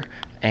here,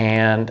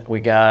 and we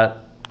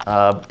got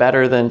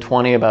better than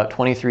 20, about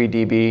 23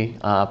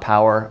 dB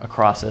power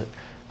across it.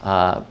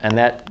 And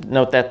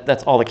note that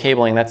that's all the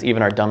cabling. That's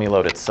even our dummy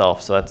load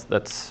itself. So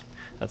that's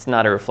That's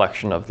not a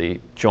reflection of the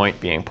joint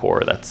being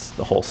poor. That's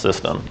the whole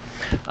system.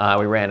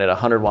 We ran at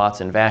 100 watts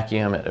in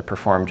vacuum. It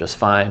performed just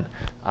fine.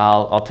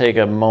 I'll take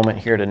a moment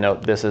here to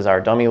note this is our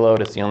dummy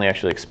load. It's the only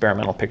actually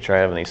experimental picture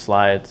I have in these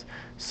slides.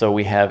 So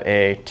we have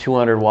a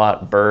 200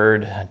 watt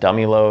bird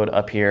dummy load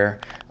up here.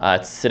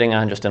 It's sitting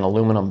on just an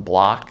aluminum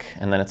block,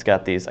 and then it's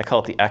got these, I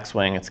call it the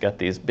X-wing, it's got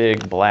these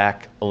big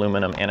black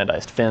aluminum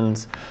anodized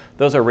fins.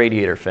 Those are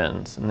radiator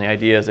fins, and the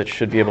idea is it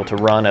should be able to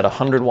run at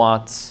 100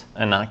 watts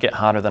and not get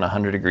hotter than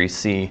 100 degrees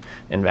C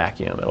in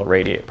vacuum. It'll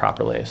radiate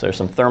properly. So there's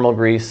some thermal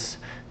grease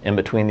in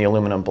between the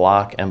aluminum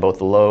block and both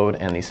the load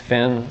and these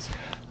fins.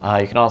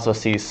 You can also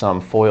see some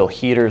foil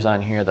heaters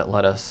on here that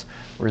let us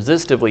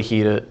resistively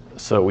heat it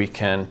so we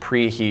can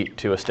preheat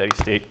to a steady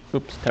state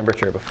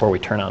temperature before we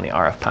turn on the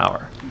RF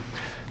power.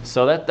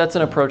 So that's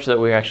an approach that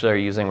we actually are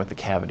using with the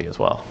cavity as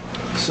well.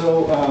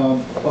 So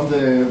on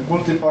the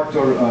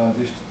multi-factor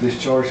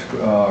discharge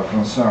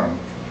concern,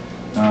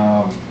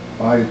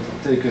 I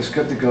take a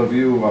skeptical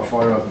view as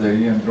far as the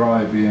EM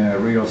drive being a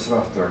real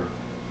thruster.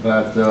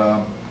 But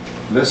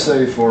let's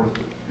say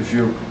if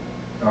you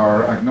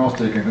are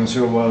agnostic and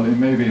consider, well, it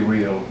may be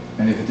real.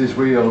 And if it is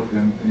real,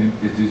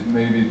 it is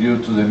maybe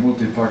due to the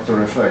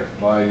multi-factor effect.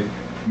 By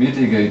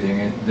mitigating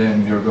it,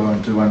 then you're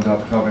going to end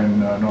up having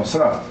no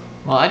thrust.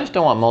 Well, I just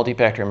don't want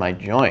multi-factor in my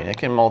joint. It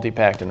can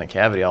multi-pact in the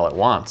cavity all it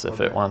wants if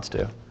it wants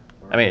to.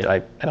 I mean, I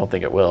don't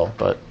think it will,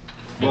 but...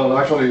 Well,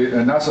 actually,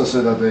 NASA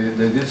said that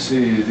they did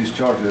see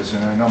discharges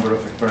in a number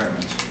of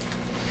experiments.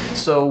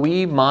 So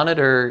we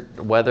monitor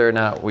whether or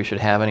not we should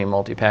have any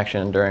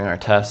multi-paction during our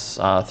tests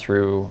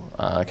through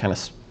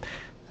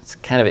it's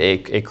kind of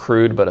a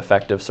crude but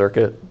effective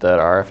circuit that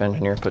our RF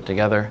engineer put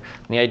together.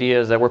 And the idea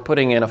is that we're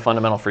putting in a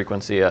fundamental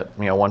frequency at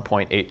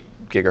 1.8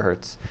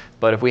 gigahertz.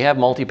 But if we have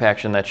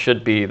multi-paction, that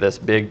should be this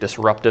big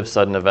disruptive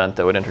sudden event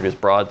that would introduce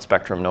broad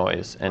spectrum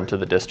noise into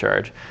the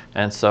discharge.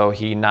 And so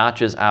he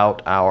notches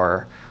out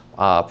our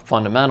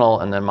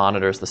fundamental and then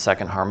monitors the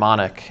second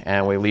harmonic,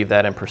 and we leave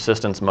that in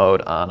persistence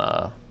mode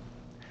on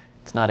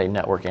it's not a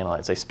network analyzer,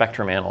 it's a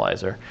spectrum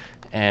analyzer.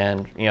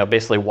 And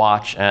basically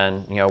watch,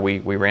 and we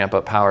ramp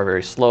up power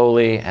very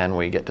slowly, and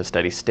we get to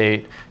steady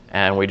state,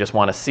 and we just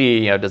want to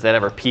see, does that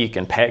ever peak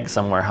and peg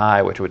somewhere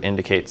high, which would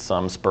indicate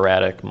some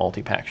sporadic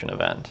multi-paction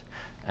event.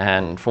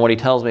 And from what he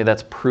tells me,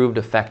 that's proved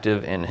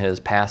effective in his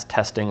past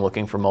testing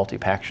looking for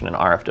multi-paction in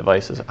RF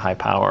devices at high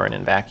power and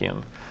in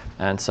vacuum.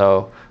 And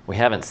so we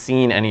haven't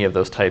seen any of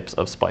those types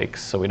of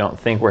spikes, so we don't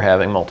think we're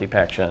having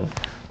multi-paction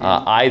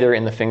either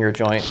in the finger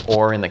joint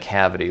or in the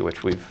cavity,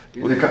 which we've...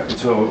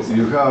 So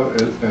you have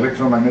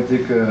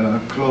electromagnetic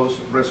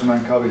closed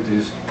resonant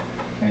cavities,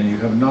 and you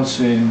have not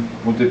seen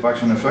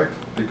multi-paction effect?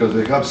 Because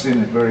they have seen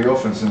it very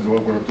often since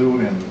World War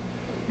II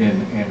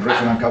in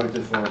resonant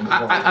cavities for...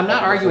 I'm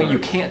not arguing you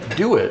can't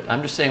do it.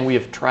 I'm just saying we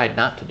have tried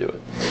not to do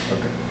it.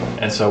 Okay.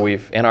 And so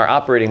in our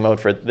operating mode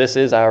this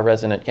is our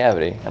resonant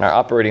cavity, and our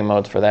operating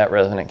modes for that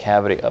resonant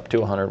cavity up to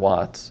 100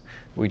 watts,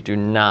 we do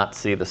not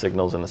see the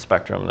signals in the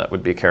spectrum that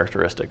would be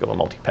characteristic of a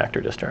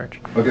multi-factor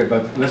discharge. Okay,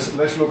 but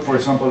let's look, for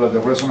example, at the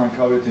resonant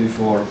cavity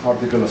for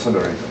particle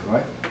accelerator,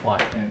 right? Why?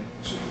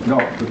 No,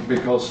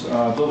 because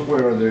those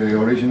were the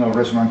original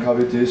resonant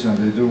cavities, and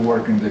they do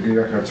work in the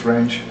gigahertz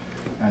range,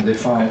 and they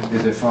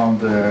found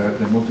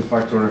the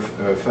multi-factor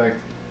effect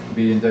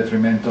being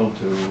detrimental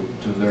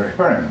to their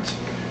experiments.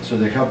 So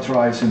they have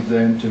tried since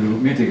then to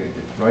mitigate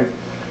it, right?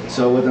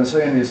 So what I'm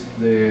saying is,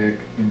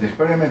 in the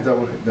experiment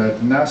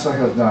that NASA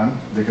has done,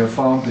 they have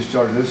found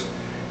discharges,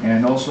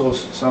 and also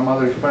some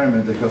other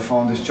experiment they have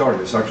found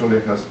discharges. Actually,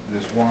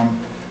 there's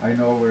one I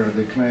know where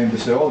they claim, they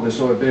say, oh, they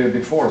saw a very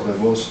big force that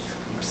was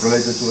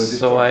related to a discharge.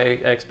 So I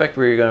expect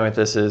where you're going with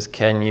this is,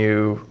 can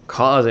you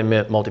cause a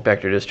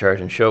multi-factor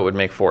discharge and show it would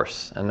make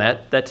force? And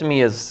that to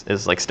me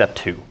is like step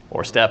 2,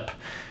 or step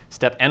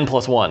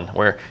n+1,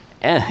 where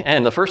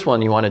and the first one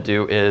you want to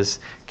do is,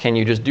 can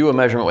you just do a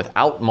measurement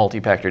without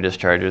multi-factor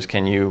discharges?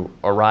 Can you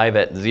arrive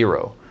at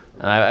 0?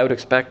 And I would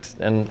expect,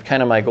 and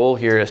kind of my goal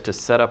here is to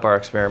set up our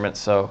experiment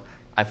so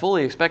I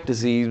fully expect to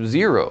see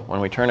 0 when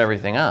we turn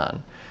everything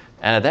on.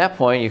 And at that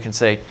point you can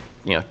say,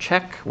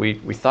 check, we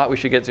thought we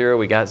should get 0,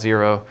 we got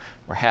 0,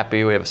 we're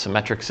happy, we have a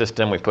symmetric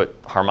system, we put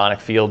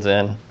harmonic fields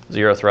in,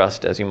 0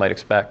 thrust as you might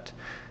expect.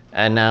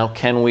 And now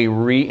can we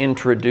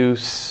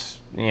reintroduce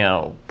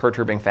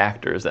perturbing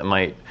factors that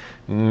might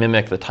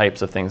mimic the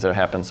types of things that have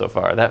happened so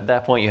far? At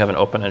that point you have an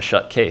open and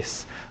shut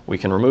case. We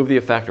can remove the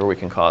effect or we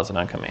can cause it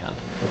on command.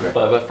 Okay.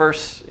 But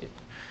first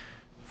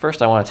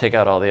I want to take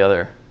out all the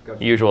other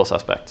usual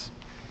suspects.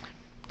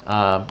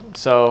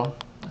 So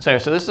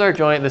this is our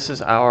joint, this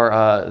is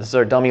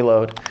our dummy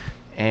load,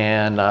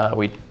 and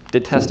we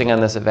did testing on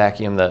this at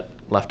vacuum that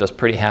left us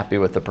pretty happy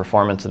with the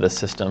performance of this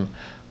system,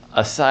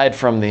 aside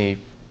from the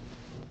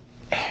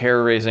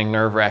hair-raising,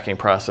 nerve-wracking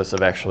process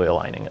of actually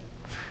aligning it.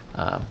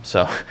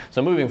 So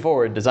moving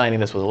forward, designing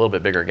this with a little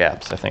bit bigger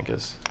gaps, I think,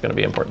 is going to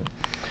be important.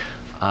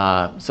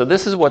 So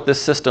this is what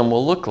this system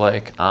will look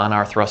like on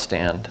our thrust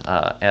stand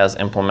as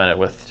implemented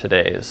with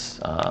today's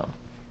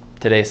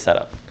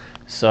setup.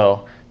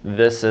 So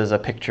This is a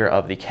picture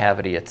of the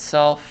cavity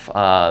itself.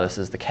 This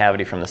is the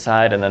cavity from the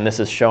side, and then this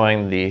is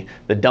showing the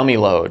dummy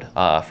load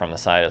from the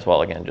side as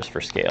well, again, just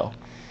for scale.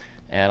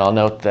 And I'll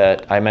note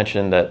that I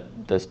mentioned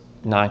that this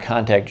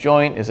non-contact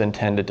joint is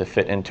intended to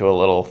fit into a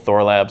little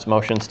Thorlabs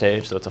motion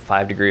stage, so it's a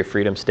 5 degree of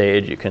freedom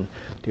stage. You can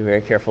do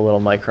very careful little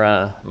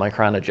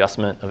micron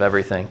adjustment of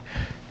everything.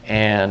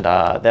 And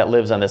that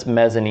lives on this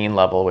mezzanine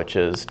level, which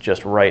is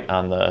just right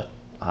on the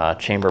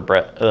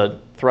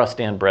thrust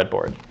stand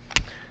breadboard.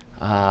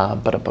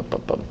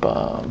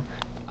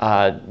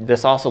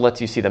 This also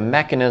lets you see the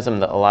mechanism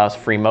that allows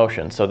free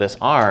motion. So this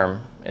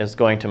arm is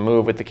going to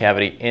move with the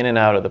cavity in and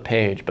out of the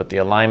page, but the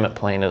alignment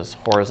plane is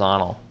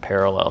horizontal,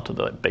 parallel to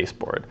the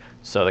baseboard.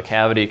 So the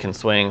cavity can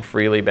swing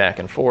freely back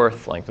and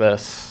forth like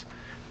this,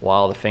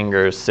 while the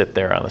fingers sit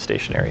there on the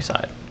stationary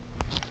side.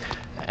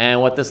 And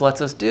what this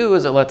lets us do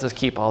is it lets us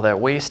keep all that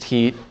waste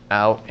heat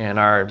out in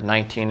our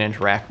 19-inch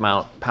rack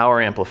mount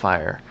power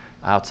amplifier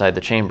outside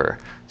the chamber.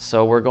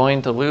 So we're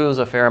going to lose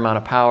a fair amount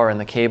of power in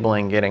the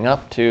cabling getting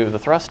up to the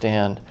thrust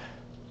stand,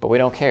 but we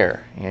don't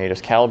care. You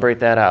just calibrate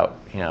that out.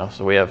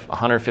 So we have a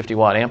 150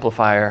 watt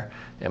amplifier.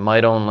 It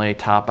might only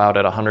top out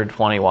at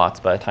 120 watts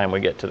by the time we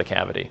get to the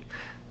cavity.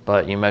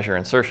 But you measure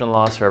insertion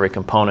loss for every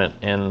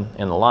component in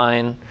the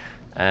line,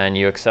 and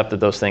you accept that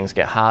those things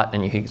get hot,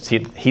 and you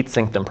heat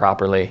sink them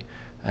properly,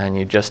 and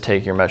you just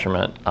take your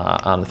measurement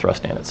on the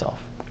thrust stand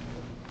itself.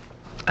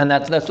 And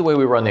that's the way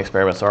we run the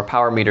experiment. So our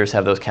power meters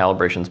have those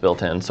calibrations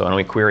built in. So when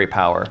we query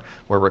power,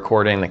 we're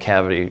recording the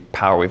cavity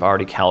power we've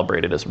already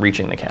calibrated as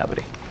reaching the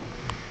cavity.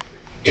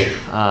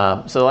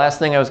 So the last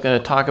thing I was going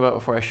to talk about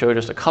before I show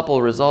just a couple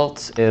of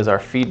results is our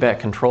feedback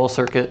control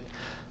circuit.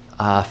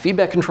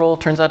 Feedback control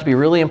turns out to be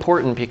really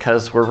important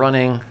because we're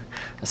running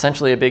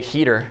essentially a big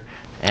heater.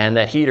 And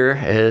that heater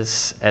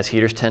is, as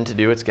heaters tend to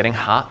do, it's getting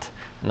hot.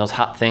 And those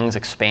hot things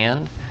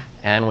expand.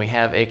 And we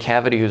have a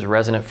cavity whose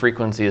resonant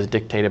frequency is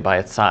dictated by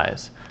its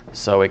size.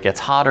 So it gets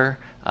hotter,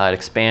 it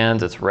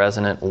expands, its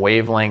resonant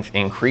wavelength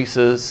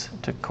increases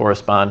to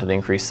correspond to the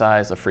increased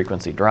size, the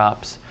frequency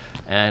drops.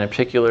 And in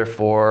particular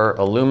for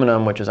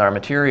aluminum, which is our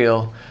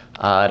material,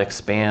 it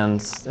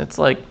expands, it's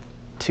like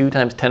 2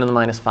 times 10 to the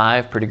minus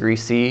 5 per degree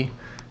C.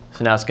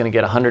 So now it's going to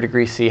get 100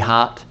 degrees C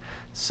hot.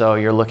 So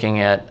you're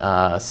looking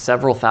at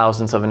several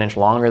thousandths of an inch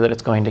longer that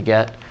it's going to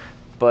get.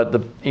 But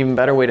the even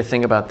better way to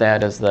think about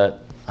that is that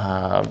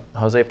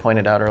Jose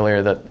pointed out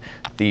earlier that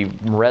the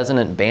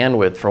resonant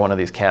bandwidth for one of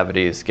these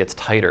cavities gets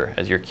tighter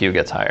as your Q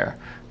gets higher.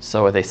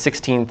 So with a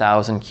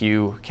 16,000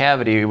 Q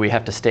cavity, we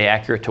have to stay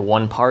accurate to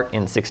 1 part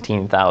in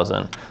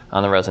 16,000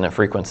 on the resonant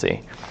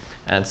frequency.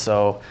 And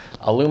so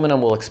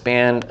aluminum will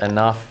expand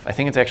enough, I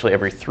think it's actually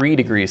every 3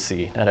 degrees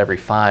C, not every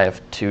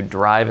 5, to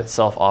drive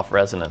itself off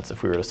resonance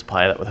if we were to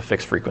supply that with a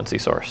fixed frequency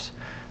source.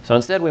 So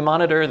instead we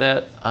monitor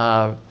that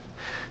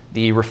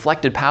the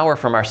reflected power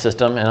from our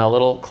system in a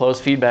little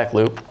closed feedback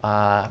loop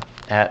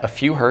at a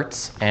few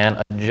hertz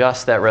and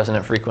adjust that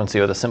resonant frequency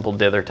with a simple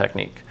dither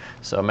technique.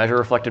 So measure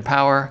reflected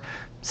power,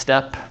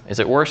 step, is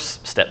it worse?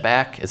 Step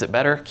back, is it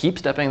better? Keep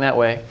stepping that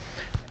way.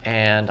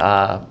 And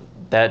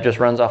that just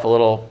runs off a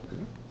little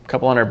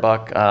couple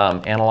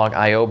 $100 analog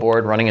I/O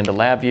board running into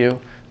LabVIEW.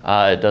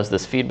 It does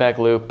this feedback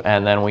loop,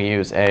 and then we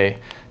use a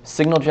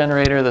signal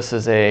generator. This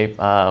is a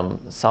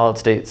solid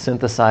state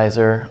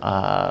synthesizer.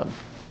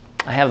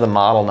 I have the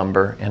model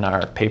number in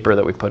our paper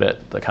that we put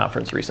at the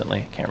conference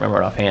recently. Can't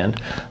remember it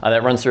offhand.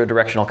 That runs through a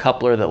directional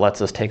coupler that lets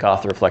us take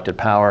off the reflected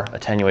power,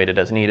 attenuate it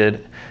as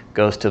needed,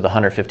 goes to the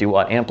 150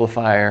 watt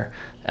amplifier,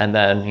 and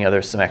then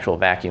there's some actual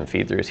vacuum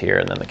feed-throughs here,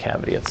 and then the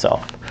cavity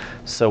itself.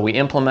 So we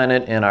implement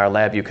it in our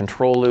LabVIEW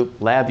control loop.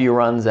 LabVIEW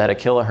runs at 1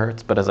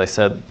 kilohertz, but as I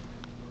said,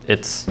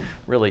 it's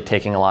really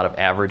taking a lot of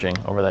averaging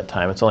over that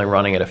time. It's only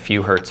running at a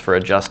few hertz for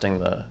adjusting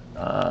the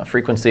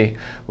frequency.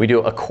 We do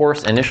a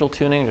coarse initial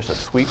tuning, just a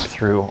sweep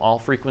through all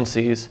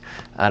frequencies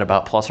at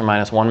about plus or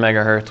minus 1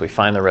 megahertz. We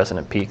find the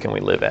resonant peak and we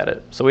live at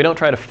it. So we don't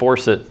try to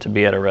force it to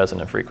be at a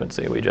resonant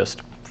frequency. We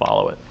just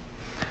follow it.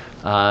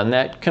 And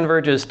that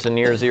converges to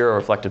near zero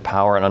reflected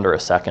power in under a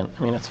second.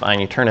 I mean, it's fine.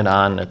 You turn it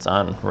on, it's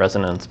on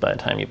resonance by the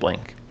time you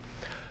blink.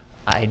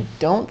 I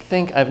don't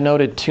think I've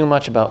noted too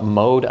much about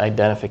mode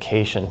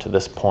identification to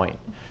this point.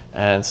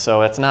 And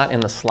so it's not in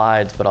the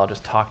slides, but I'll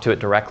just talk to it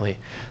directly.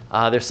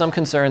 There's some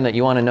concern that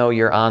you want to know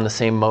you're on the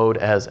same mode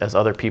as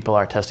other people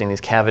are testing these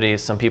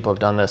cavities. Some people have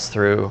done this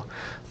through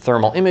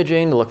thermal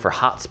imaging to look for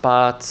hot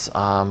spots.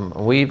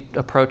 We've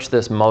approached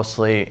this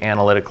mostly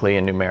analytically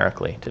and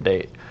numerically to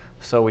date.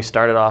 So we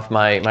started off,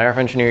 my RF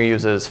engineer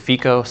uses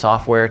FICO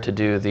software to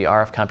do the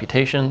RF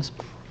computations.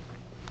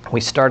 We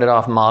started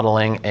off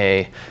modeling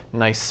a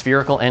nice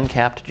spherical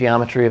end-capped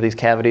geometry of these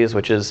cavities,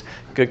 which is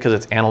good because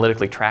it's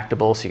analytically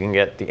tractable, so you can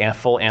get the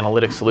full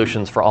analytic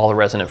solutions for all the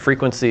resonant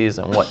frequencies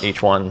and what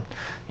each one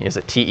is,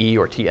 it TE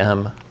or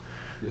TM.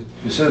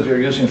 You said you're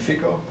using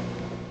FICO?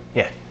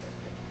 Yeah.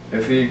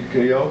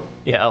 FICO?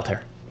 Yeah,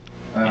 Altair.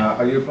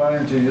 Are you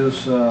planning to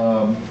use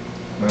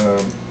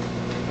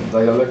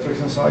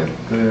dielectrics inside?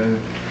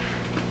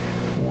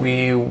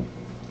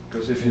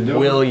 Because if you do,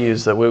 we'll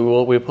use that.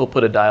 We'll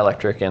put a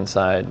dielectric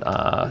inside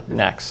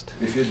next.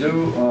 if you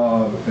do,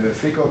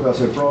 FICO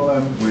has a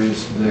problem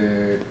with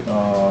the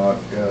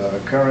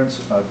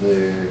currents at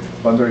the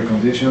boundary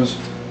conditions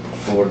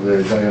for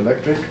the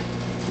dielectric.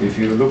 If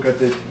you look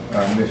at it,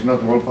 and it's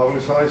not well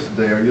publicized,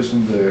 they are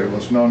using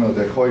what's known as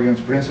the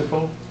Huygens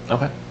principle.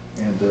 Okay.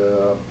 And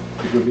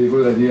it would be a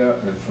good idea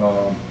if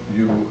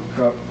you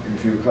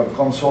have a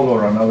console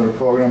or another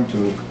program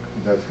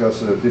that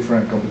has a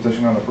different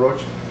computational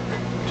approach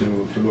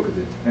to look at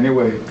it.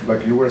 Anyway,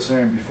 like you were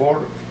saying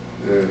before,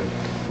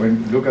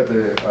 when you look at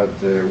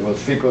what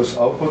FICO's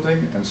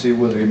outputting and see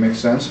whether it makes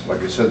sense.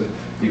 Like you said,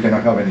 you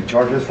cannot have any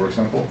charges, for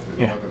example.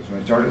 You Yeah. don't have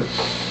many charges.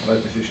 But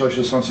if it shows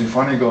you something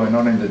funny going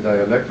on in the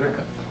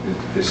dielectric,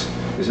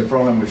 it's a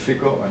problem with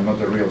FICO and not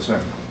the real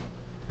SEM.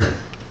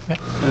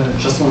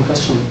 Just one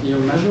question. You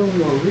measure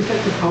your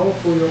reflective power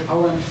for your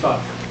power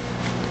amplifier.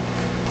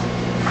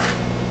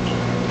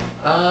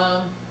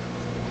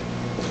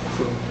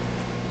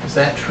 Is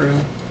that true?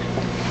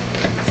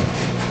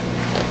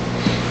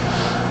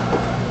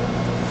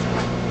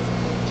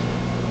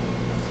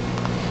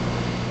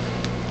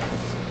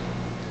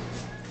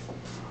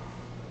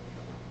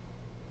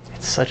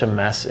 It's such a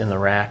mess in the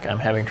rack. I'm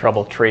having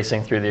trouble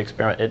tracing through the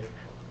experiment.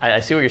 I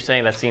see what you're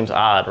saying. That seems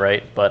odd,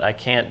 right? But I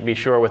can't be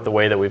sure with the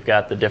way that we've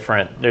got the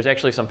different. There's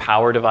actually some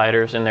power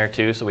dividers in there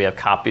too, so we have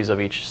copies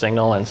of each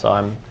signal, and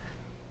so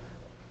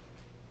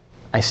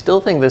I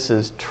still think this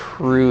is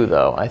true,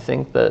 though. I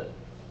think that.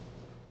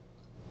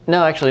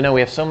 No, actually, no.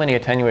 We have so many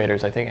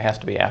attenuators. I think it has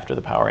to be after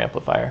the power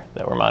amplifier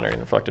that we're monitoring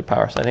the reflected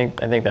power. So I think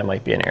that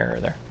might be an error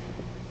there.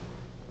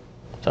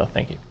 So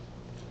thank you.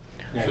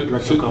 So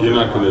you're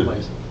not going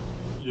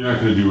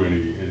to do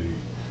any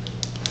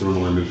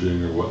thermal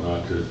imaging or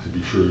whatnot to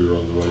be sure you're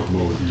on the right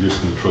mode. You're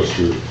just going to trust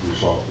your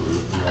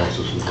software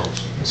analysis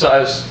results. So I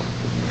was.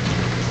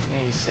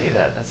 Yeah, you say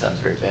that. That sounds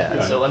very bad.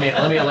 Yeah. So let me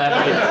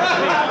elaborate.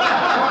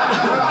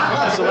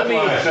 So let me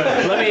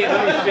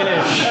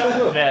finish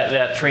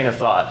that train of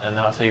thought, and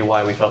then I'll tell you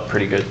why we felt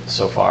pretty good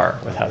so far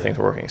with how things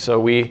were working. So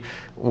we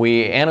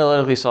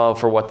analytically solved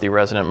for what the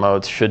resonant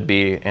modes should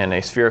be in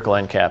a spherical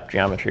end cap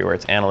geometry where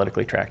it's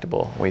analytically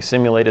tractable. We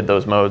simulated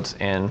those modes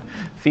in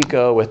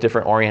FICO with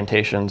different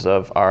orientations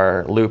of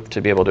our loop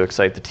to be able to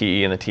excite the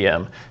TE and the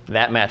TM.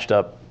 That matched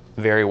up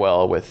very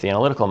well with the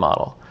analytical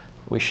model.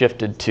 We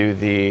shifted to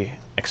the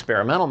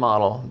experimental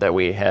model that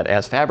we had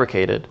as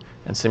fabricated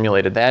and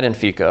simulated that in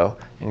FICO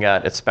and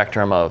got its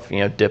spectrum of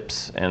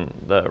dips and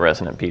the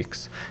resonant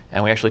peaks.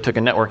 And we actually took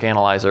a network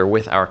analyzer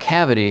with our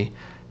cavity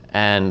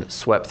and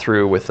swept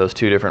through with those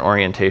two different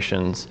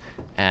orientations,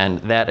 and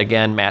that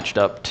again matched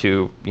up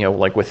to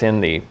like within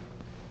the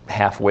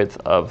half width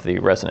of the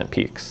resonant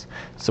peaks.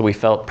 So we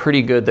felt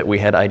pretty good that we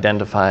had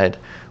identified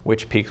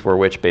which peaks were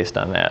which based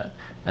on that.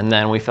 And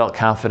then we felt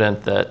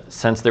confident that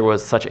since there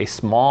was such a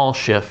small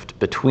shift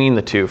between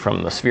the two,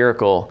 from the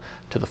spherical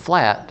to the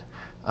flat,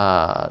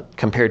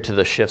 compared to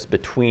the shifts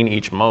between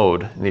each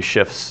mode, these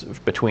shifts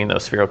between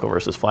those spherical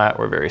versus flat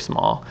were very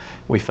small.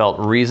 We felt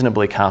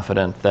reasonably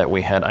confident that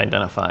we had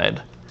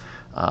identified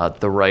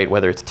the right,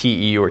 whether it's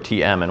TE or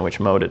TM, in which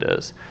mode it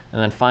is.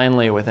 And then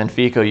finally, within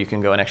FICO, you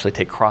can go and actually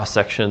take cross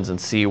sections and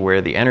see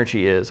where the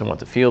energy is and what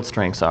the field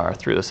strengths are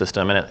through the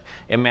system. And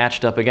it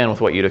matched up again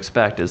with what you'd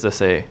expect. Is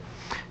this a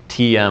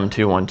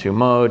TM212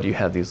 mode? You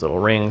have these little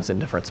rings in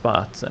different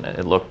spots, and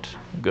it looked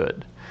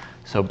good.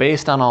 So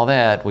based on all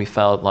that, we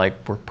felt like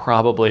we're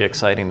probably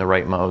exciting the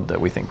right mode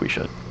that we think we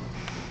should.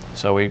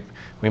 So we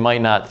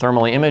might not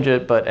thermally image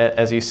it, but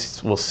as you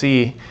will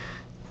see,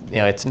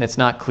 it's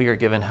not clear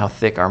given how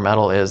thick our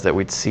metal is that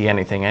we'd see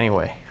anything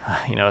anyway.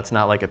 It's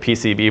not like a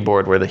PCB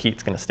board where the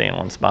heat's going to stay in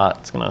one spot.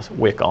 It's going to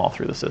wick all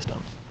through the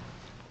system.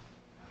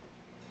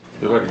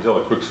 If I could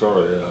tell a quick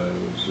story, I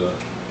was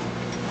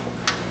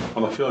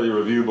on a failure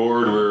review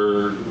board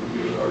where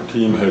our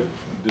team had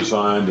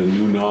designed a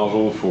new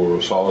nozzle for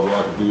a solid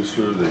rocket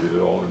booster. They did it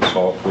all in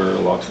software,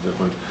 lots of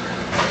different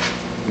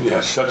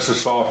sets of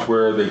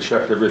software. They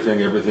checked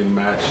everything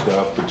matched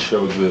up. It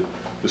showed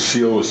the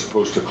seal was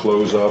supposed to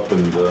close up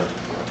and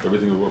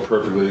everything would work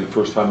perfectly. The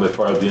first time they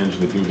fired the engine,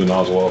 they blew the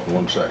nozzle off in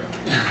 1 second.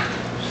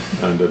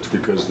 And that's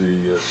because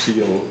the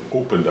seal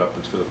opened up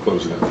instead of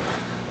closing up.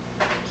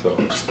 So,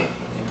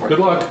 good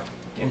luck.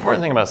 The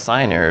important thing about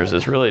sign errors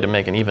is really to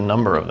make an even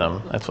number of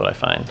them. That's what I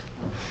find.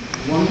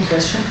 One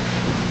question.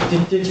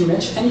 Did you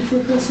match any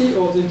frequency,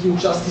 or did you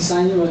just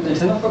design your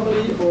antenna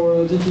properly,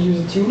 or did you use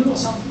a tuner or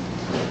something?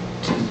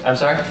 I'm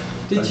sorry?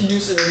 Did you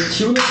use a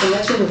tuner for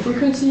matching the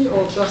frequency,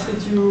 or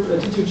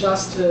did you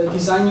just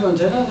design your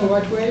antenna in the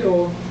right way,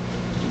 or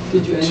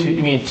did you?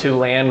 You mean to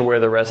land where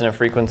the resonant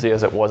frequency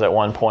as it was at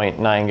 1.9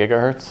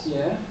 gigahertz?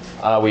 Yeah.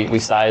 We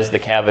sized the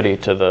cavity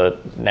to the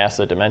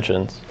NASA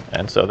dimensions,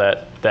 and so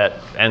that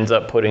ends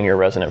up putting your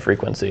resonant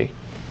frequency.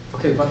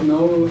 Okay, but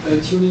no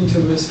tuning to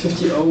this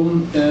 50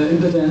 ohm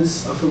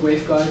impedance of the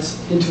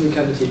waveguides into the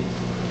cavity.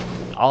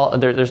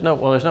 there's no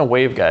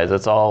waveguides.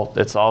 It's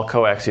all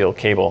coaxial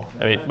cable.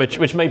 I mean,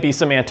 which might be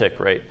semantic,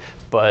 right?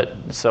 But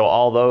so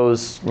all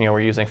those,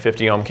 we're using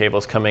 50 ohm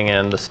cables coming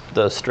in.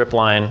 The strip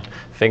line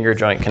finger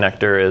joint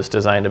connector is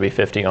designed to be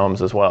 50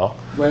 ohms as well.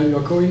 Well,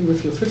 you're going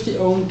with your 50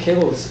 ohm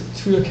cables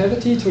to your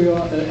cavity, to your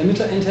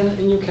emitter antenna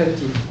in your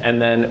cavity. And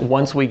then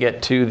once we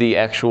get to the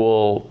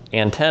actual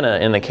antenna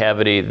in the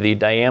cavity, the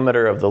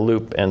diameter of the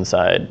loop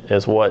inside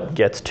is what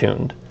gets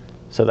tuned.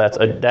 So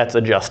that's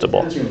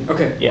adjustable.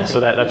 Okay. Yeah. So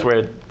that's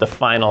where the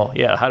final.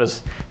 Yeah. How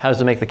does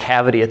it make the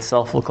cavity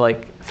itself look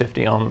like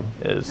 50 ohm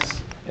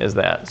is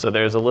that. So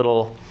there's a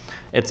little.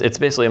 It's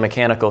basically a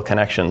mechanical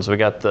connection. So we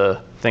got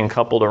the thing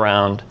coupled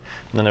around,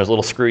 and then there's a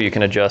little screw you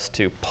can adjust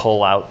to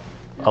pull out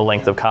a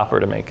length of copper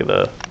to make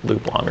the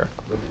loop longer.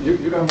 But you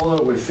can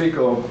model with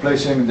FICO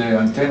placing the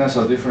antennas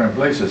at different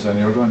places, and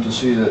you're going to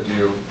see that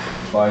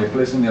by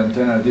placing the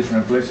antenna at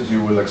different places,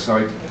 you will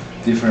excite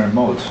different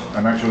modes.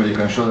 And actually, you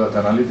can show that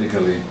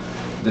analytically.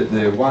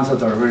 The ones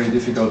that are very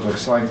difficult to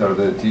excite are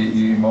the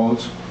TE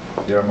modes.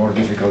 They are more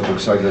difficult to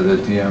excite than the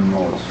TM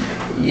modes.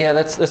 Yeah,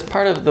 that's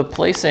part of the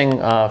placing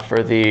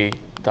for the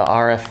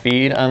RF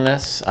feed on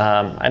this.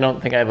 I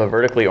don't think I have a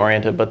vertically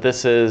oriented, but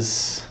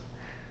it's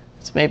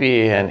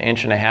maybe 1.5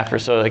 inches or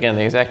so. Again,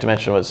 the exact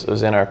dimension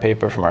was in our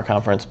paper from our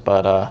conference,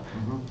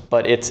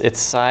 but it's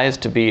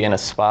sized to be in a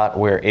spot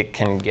where it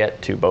can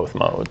get to both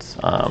modes.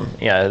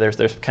 Yeah,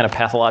 there's kind of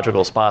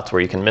pathological spots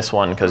where you can miss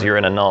one because you're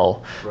in a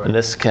null, right. And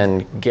this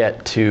can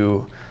get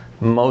to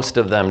most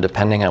of them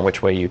depending on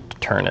which way you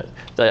turn it.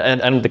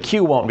 And the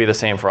Q won't be the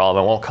same for all of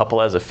them. It won't couple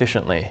as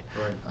efficiently,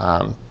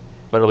 right.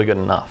 But it'll be good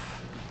enough.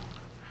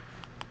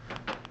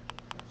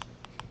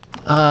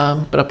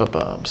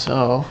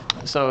 So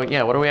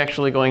yeah, what are we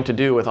actually going to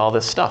do with all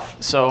this stuff?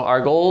 So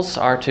our goals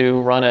are to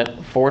run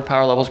at forward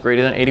power levels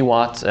greater than 80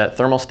 watts at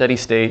thermal steady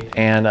state,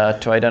 and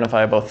to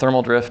identify both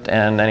thermal drift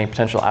and any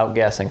potential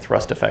outgassing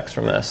thrust effects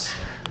from this.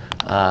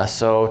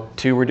 So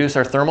to reduce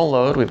our thermal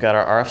load, we've got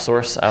our RF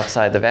source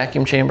outside the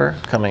vacuum chamber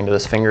coming to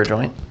this finger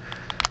joint.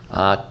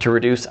 To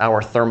reduce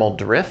our thermal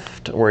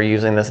drift, we're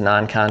using this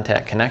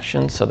non-contact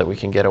connection so that we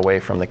can get away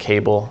from the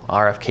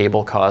RF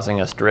cable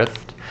causing us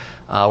drift.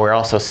 We're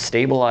also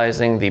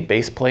stabilizing the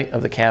base plate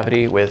of the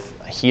cavity with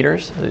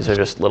heaters. These are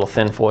just little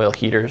thin foil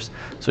heaters,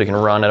 so we can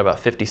run at about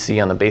 50 C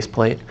on the base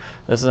plate.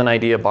 This is an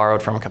idea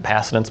borrowed from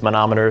capacitance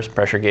manometers,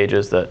 pressure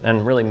gauges,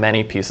 and really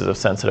many pieces of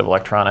sensitive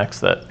electronics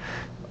that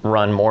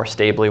run more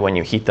stably when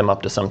you heat them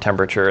up to some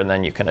temperature, and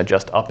then you can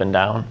adjust up and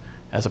down,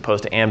 as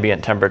opposed to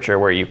ambient temperature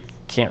where you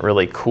can't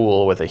really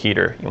cool with a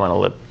heater. You want to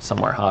live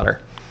somewhere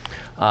hotter.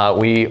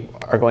 We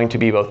are going to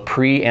be both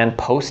pre and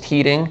post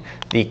heating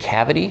the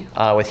cavity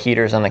with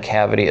heaters on the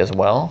cavity as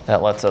well.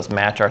 That lets us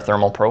match our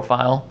thermal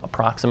profile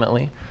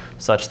approximately,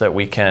 such that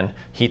we can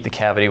heat the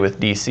cavity with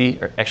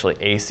DC, or actually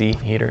AC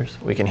heaters.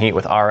 We can heat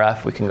with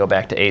RF, we can go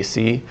back to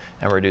AC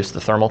and reduce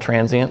the thermal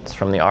transients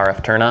from the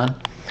RF turn on.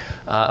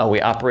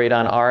 We operate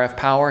on RF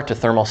power to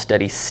thermal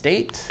steady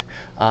state.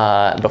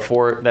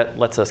 Before that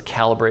lets us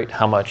calibrate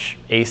how much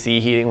AC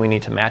heating we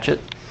need to match it.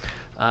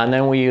 And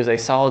then we use a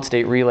solid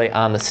state relay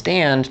on the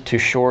stand to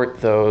short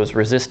those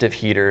resistive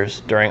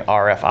heaters during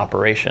RF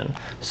operation,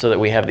 so that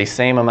we have the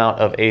same amount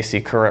of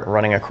AC current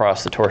running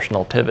across the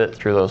torsional pivot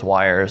through those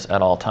wires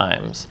at all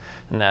times.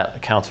 And that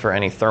accounts for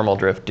any thermal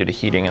drift due to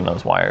heating in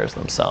those wires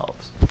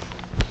themselves.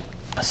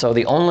 So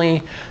the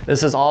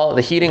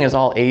heating is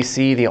all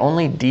AC. The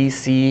only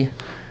DC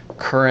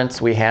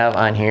currents we have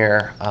on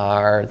here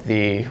are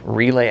the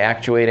relay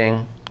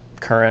actuating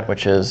current,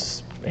 which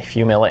is a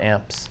few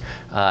milliamps,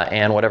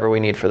 and whatever we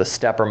need for the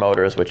stepper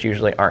motors, which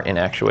usually aren't in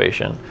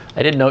actuation.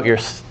 I did note your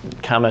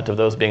comment of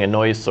those being a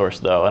noise source,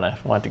 though, and I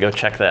want to go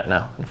check that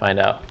now and find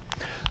out.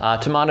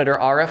 To monitor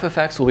RF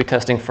effects, we'll be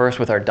testing first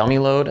with our dummy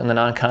load in the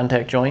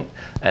non-contact joint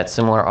at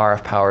similar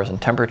RF powers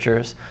and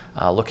temperatures,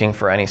 looking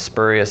for any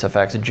spurious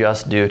effects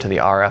just due to the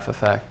RF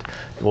effect.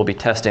 We'll be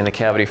testing the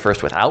cavity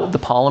first without the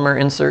polymer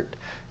insert,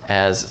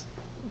 as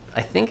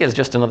I think is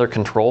just another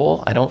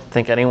control. I don't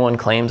think anyone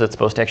claims it's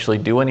supposed to actually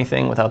do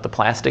anything without the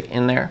plastic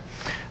in there.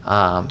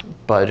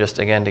 But just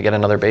again to get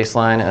another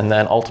baseline, and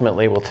then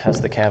ultimately we'll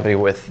test the cavity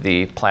with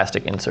the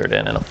plastic insert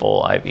in a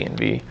full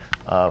IV&V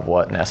of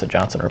what NASA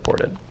Johnson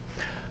reported.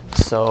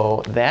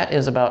 So that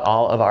is about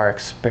all of our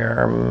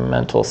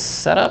experimental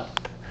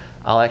setup.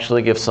 I'll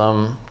actually give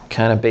some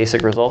kind of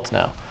basic results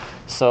now.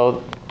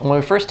 So when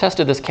we first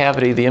tested this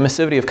cavity, the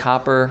emissivity of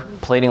copper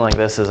plating like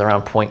this is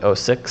around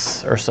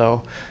 0.06 or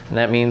so. And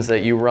that means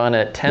that you run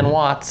at 10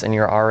 watts and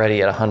you're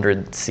already at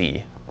 100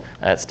 C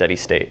at steady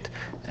state.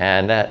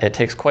 And it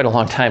takes quite a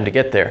long time to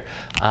get there.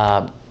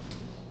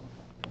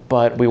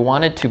 But we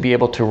wanted to be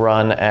able to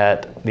run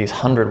at these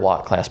 100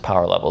 watt class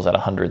power levels at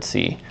 100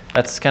 C.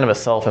 That's kind of a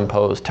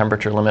self-imposed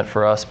temperature limit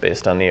for us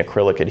based on the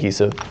acrylic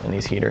adhesive in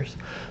these heaters.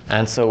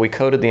 And so we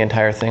coated the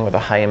entire thing with a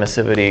high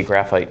emissivity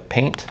graphite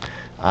paint.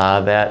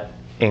 That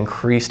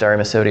increased our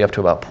emissivity up to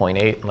about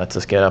 0.8 and lets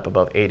us get up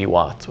above 80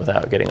 watts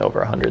without getting over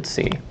 100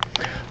 C.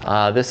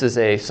 This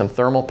is some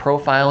thermal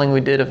profiling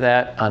we did of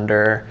that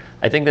under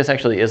I think this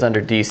actually is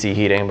under DC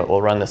heating, but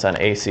we'll run this on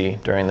AC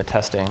during the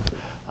testing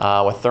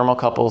with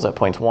thermocouples at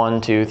points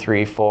 1, 2,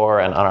 3,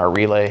 4, and on our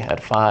relay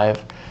at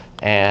 5.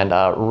 And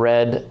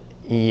red,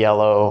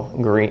 yellow,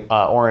 green,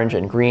 orange,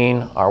 and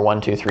green are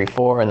 1, 2, 3,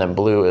 4, and then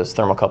blue is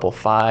thermocouple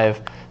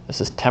 5. This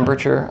is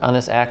temperature on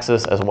this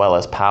axis as well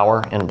as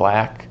power in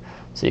black.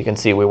 So you can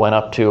see we went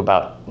up to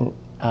about,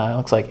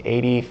 looks like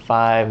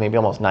 85, maybe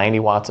almost 90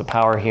 watts of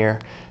power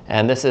here.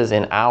 And this is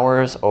in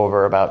hours.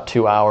 Over about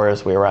 2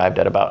 hours, we arrived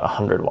at about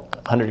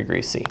 100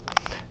 degrees C.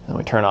 And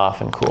we turn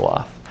off and cool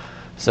off.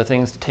 So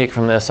things to take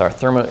from this are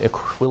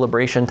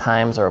thermo-equilibration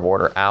times are of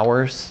order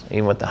hours,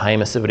 even with the high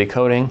emissivity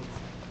coating.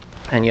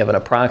 And you have an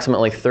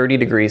approximately 30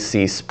 degrees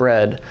C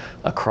spread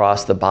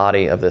across the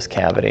body of this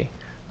cavity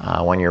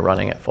when you're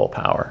running at full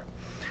power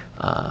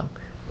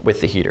with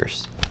the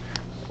heaters.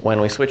 When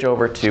we switch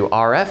over to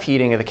RF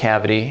heating of the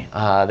cavity,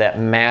 that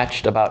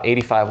matched about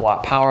 85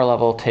 watt power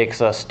level takes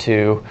us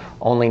to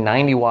only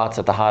 90 watts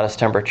at the hottest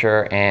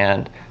temperature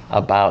and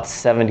about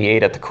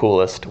 78 at the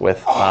coolest, with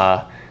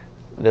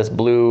this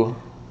blue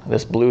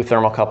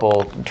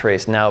thermocouple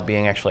trace now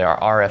being actually our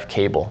RF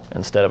cable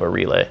instead of a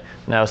relay.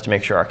 And that was to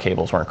make sure our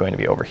cables weren't going to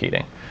be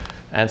overheating.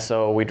 And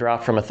so we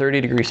dropped from a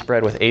 30 degree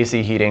spread with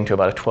AC heating to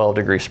about a 12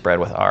 degree spread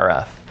with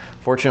RF.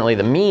 Fortunately,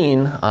 the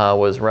mean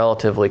was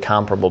relatively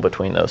comparable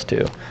between those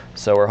two.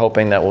 So we're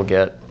hoping that we'll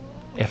get,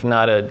 if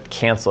not a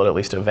canceled, at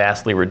least a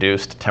vastly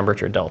reduced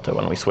temperature delta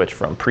when we switch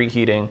from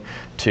preheating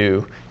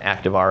to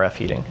active RF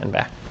heating and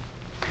back.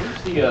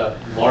 Where's the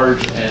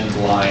large end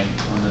line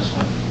on this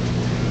one?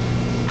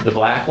 The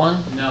black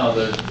one? No,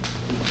 the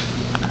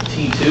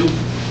T2.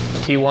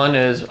 T1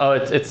 is, oh,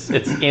 it's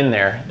in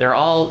there. They're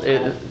all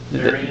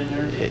Buried in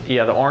there?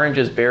 Yeah, the orange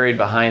is buried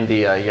behind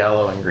the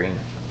yellow and green.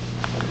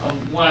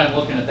 When I'm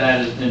looking at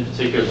that in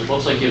particular, it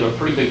looks like you have a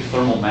pretty big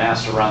thermal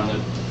mass around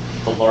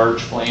the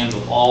large flange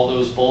with all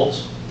those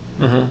bolts.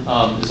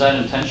 Mm-hmm. Is that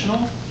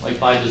intentional? Like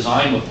by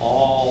design with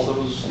all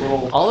those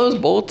little... All those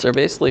bolts are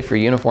basically for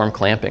uniform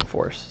clamping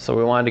force. So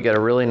we wanted to get a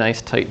really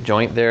nice tight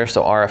joint there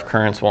so RF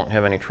currents won't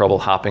have any trouble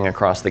hopping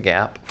across the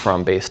gap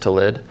from base to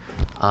lid.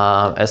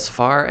 As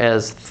far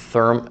as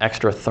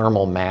extra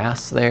thermal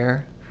mass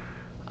there,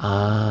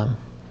 I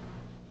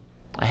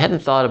hadn't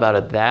thought about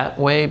it that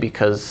way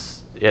because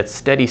at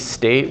steady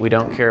state, we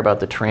don't care about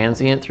the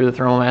transient through the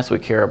thermal mass. We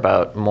care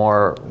about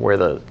more where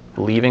the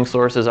leaving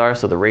sources are.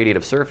 So the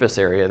radiative surface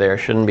area there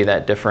shouldn't be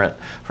that different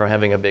from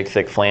having a big,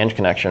 thick flange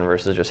connection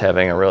versus just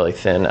having a really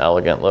thin,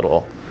 elegant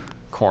little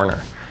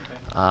corner.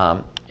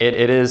 Okay.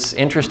 It is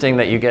interesting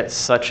that you get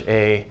such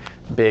a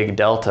big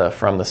delta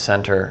from the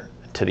center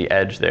to the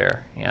edge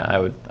there.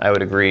 Yeah, I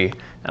would agree.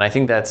 And I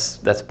think that's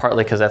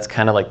partly because that's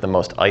kind of like the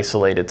most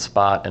isolated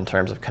spot in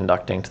terms of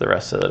conducting to the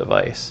rest of the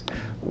device.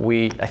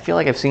 I feel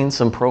like I've seen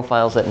some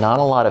profiles that not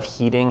a lot of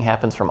heating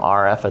happens from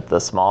RF at the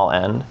small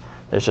end.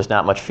 There's just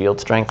not much field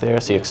strength there.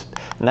 So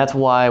and that's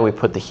why we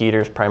put the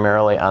heaters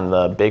primarily on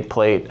the big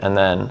plate and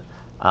then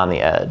on the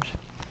edge.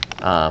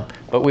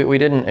 But we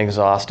didn't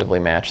exhaustively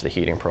match the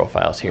heating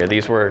profiles here.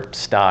 These were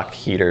stock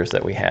heaters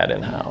that we had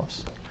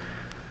in-house.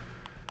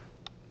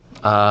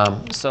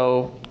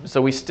 So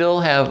we still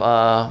have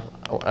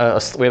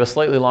we have a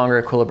slightly longer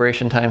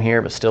equilibration time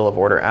here, but still of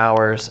order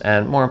hours.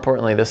 And more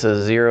importantly, this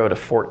is 0 to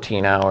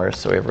 14 hours,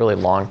 so we have really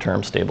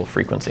long-term stable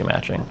frequency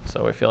matching.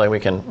 So we feel like we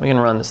can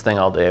run this thing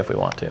all day if we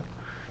want to.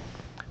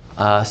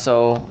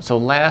 So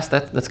last,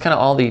 that's kind of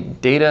all the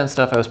data and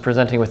stuff I was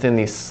presenting within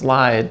these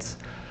slides.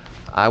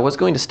 I was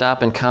going to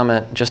stop and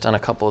comment just on a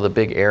couple of the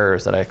big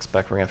errors that I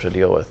expect we're going to have to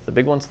deal with. The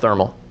big one's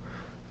thermal.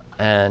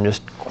 And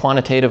just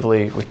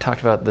quantitatively, we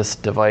talked about this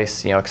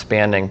device,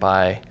 expanding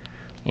by,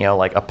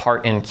 like a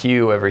part in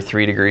Q every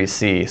 3 degrees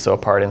C, so a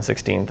part in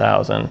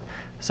 16,000.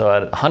 So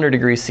at 100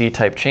 degrees C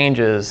type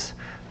changes,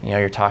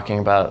 you're talking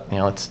about,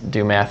 let's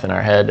do math in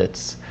our head.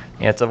 It's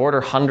of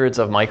order hundreds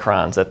of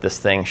microns that this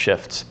thing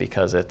shifts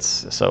because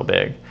it's so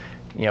big.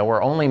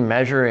 We're only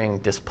measuring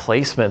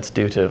displacements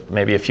due to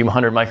maybe a few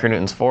hundred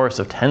micronewtons force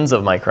of tens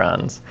of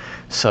microns.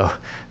 So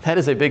that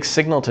is a big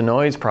signal to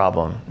noise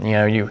problem.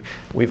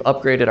 We've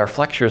upgraded our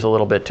flexures a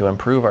little bit to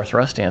improve our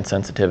thrust stand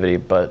sensitivity,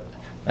 but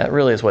that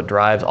really is what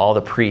drives all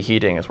the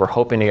preheating, is we're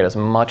hoping to get as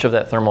much of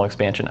that thermal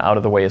expansion out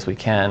of the way as we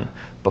can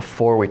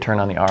before we turn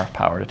on the RF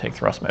power to take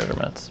thrust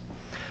measurements.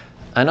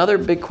 Another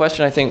big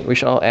question I think we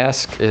should all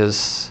ask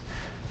is,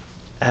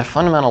 at a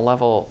fundamental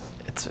level,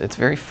 it's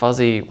very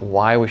fuzzy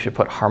why we should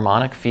put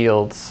harmonic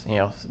fields,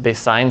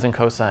 based sines and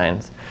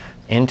cosines,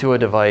 into a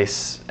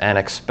device and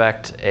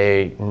expect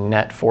a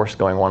net force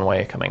going one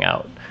way coming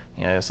out.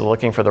 So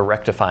looking for the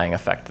rectifying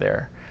effect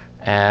there.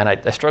 And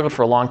I struggled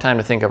for a long time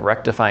to think of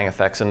rectifying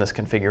effects in this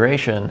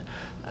configuration.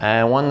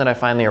 And one that I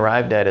finally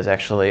arrived at is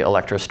actually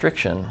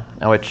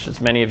electrorestriction, which, as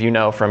many of you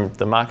know from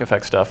the Mach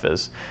effect stuff,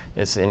 is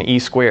an E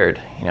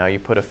squared. You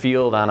put a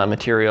field on a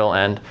material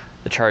and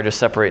the charges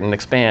separate and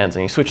expands,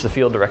 and you switch the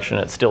field direction,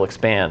 it still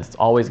expands. It's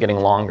always getting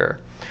longer.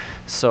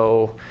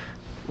 So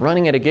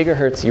running at a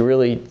gigahertz, you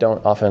really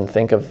don't often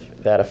think of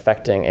that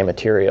affecting a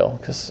material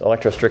because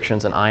electrorestriction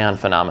is an ion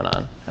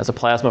phenomenon. As a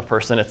plasma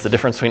person, it's the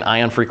difference between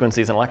ion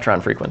frequencies and electron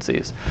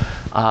frequencies.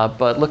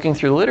 But looking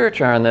through the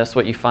literature on this,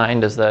 what you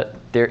find is that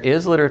there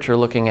is literature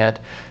looking at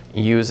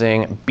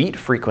using beat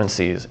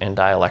frequencies in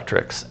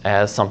dielectrics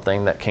as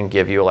something that can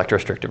give you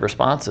electrorestrictive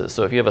responses.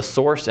 So if you have a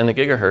source in the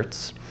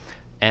gigahertz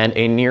and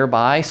a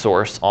nearby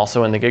source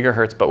also in the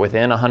gigahertz, but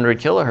within 100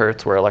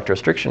 kilohertz where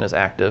electrorestriction is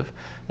active,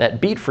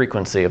 that beat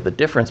frequency of the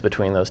difference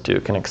between those two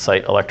can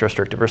excite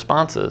electrorestrictive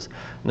responses.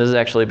 And this has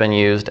actually been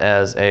used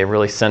as a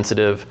really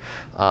sensitive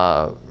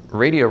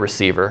radio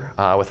receiver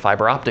with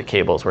fiber optic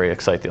cables where you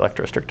excite the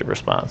electrorestrictive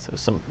response.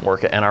 There's some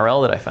work at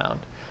NRL that I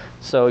found.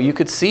 So you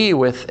could see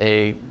with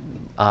a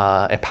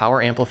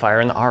power amplifier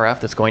in the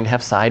RF that's going to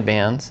have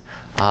sidebands,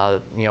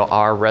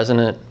 our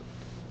resonant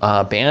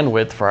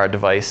bandwidth for our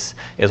device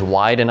is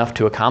wide enough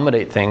to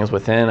accommodate things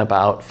within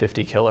about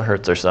 50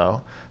 kilohertz or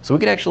so. So we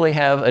could actually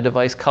have a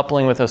device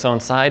coupling with its own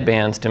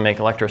sidebands to make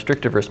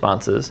electrorestrictive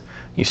responses.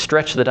 You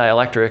stretch the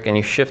dielectric and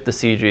you shift the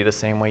CG the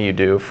same way you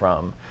do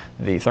from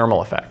the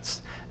thermal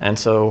effects. And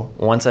so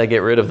once I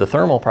get rid of the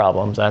thermal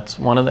problems, that's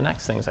one of the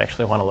next things I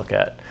actually want to look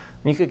at.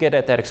 And you could get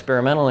at that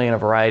experimentally in a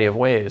variety of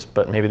ways,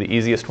 but maybe the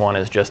easiest one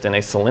is just in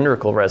a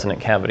cylindrical resonant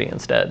cavity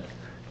instead.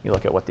 You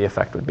look at what the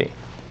effect would be.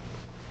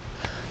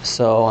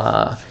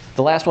 So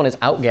the last one is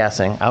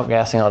outgassing.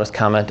 Outgassing, I'll just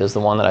comment, is the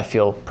one that I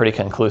feel pretty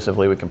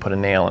conclusively we can put a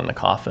nail in the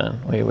coffin.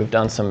 We've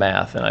done some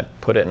math, and I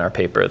put it in our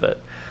paper that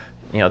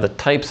the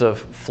types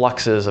of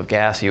fluxes of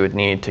gas you would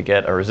need to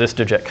get a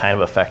resistor jet kind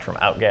of effect from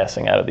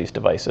outgassing out of these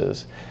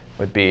devices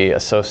would be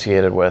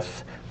associated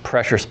with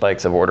pressure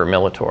spikes of order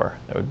millitorr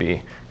that would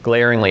be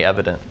glaringly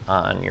evident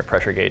on your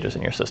pressure gauges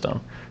in your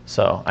system.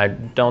 So I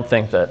don't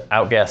think that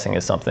outgassing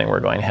is something we're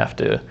going to have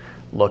to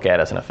look at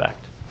as an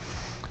effect.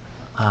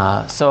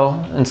 So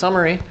in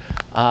summary,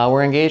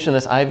 we're engaged in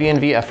this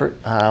IVNV effort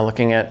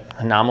looking at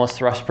anomalous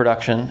thrust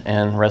production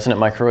in resonant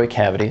microwave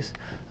cavities.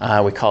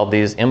 We called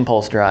these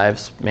impulse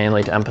drives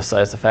mainly to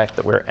emphasize the fact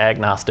that we're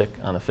agnostic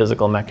on the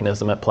physical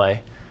mechanism at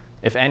play,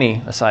 if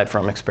any, aside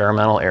from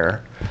experimental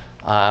error.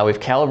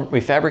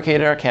 We've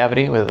fabricated our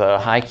cavity with a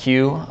high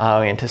Q.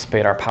 We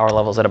anticipate our power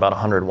levels at about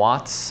 100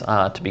 watts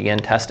to begin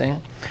testing.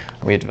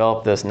 We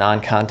developed this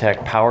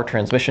non-contact power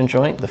transmission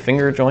joint, the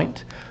finger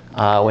joint.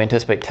 We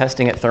anticipate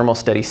testing at thermal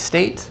steady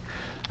state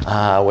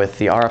with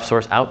the RF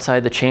source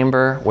outside the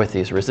chamber with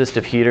these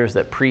resistive heaters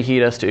that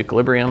preheat us to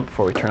equilibrium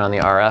before we turn on the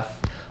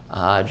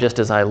RF. Just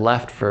as I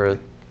left for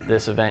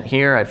this event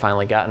here, I'd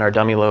finally gotten our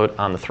dummy load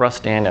on the thrust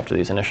stand after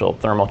these initial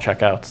thermal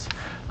checkouts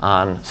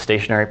on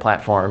stationary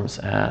platforms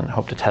and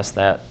hope to test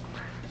that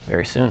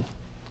very soon.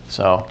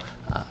 So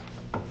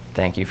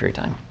thank you for your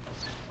time.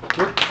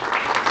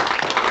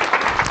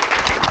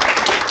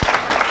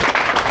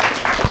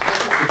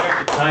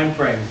 Time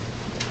frame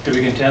to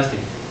begin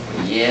testing?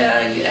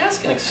 Yeah, you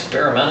ask an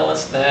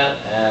experimentalist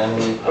that,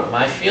 and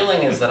my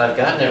feeling is that I've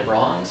gotten it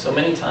wrong so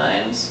many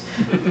times,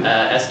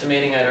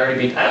 estimating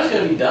I was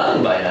going to be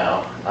done by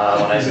now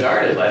when I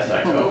started last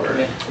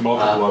October.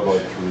 Multiplied by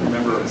 3.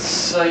 Remember?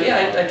 So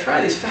yeah, I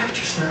try these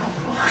factors and they're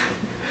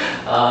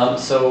all wrong.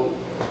 So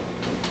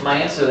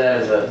my answer to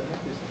that is that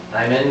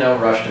I'm in no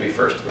rush to be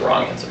first to the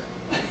wrong answer.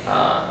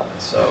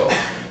 So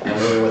I'm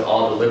moving with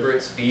all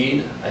deliberate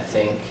speed. I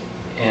think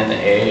in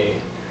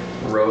a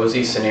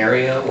rosy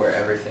scenario where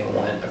everything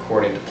went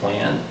according to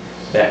plan,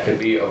 that could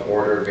be of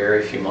order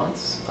very few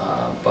months.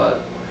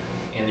 But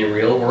in the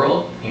real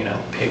world,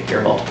 pick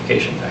your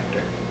multiplication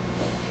factor.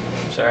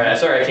 Sorry,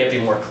 I can't be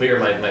more clear.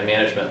 My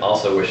management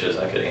also wishes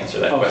I could answer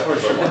that question. For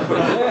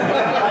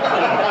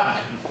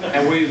sure.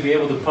 And will you be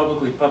able to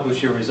publicly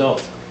publish your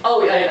results?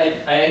 Oh,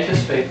 I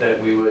anticipate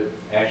that we would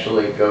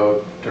actually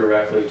go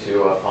directly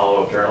to a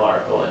follow-up journal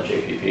article in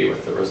JPP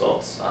with the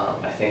results.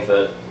 I think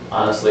that,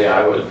 honestly,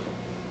 I would,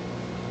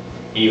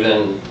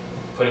 even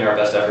putting our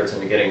best efforts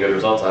into getting good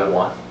results, I would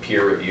want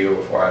peer review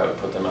before I would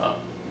put them out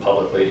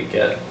publicly to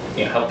get,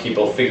 help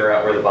people figure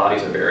out where the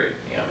bodies are buried,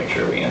 make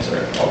sure we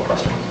answer all the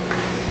questions.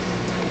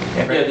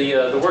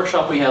 Yeah, the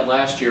workshop we had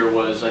last year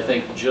was, I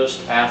think,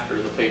 just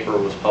after the paper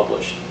was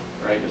published,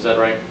 right? Is that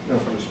right? No,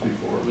 it was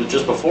before. It was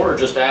just before or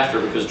just after?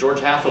 Because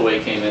George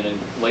Hathaway came in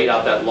and laid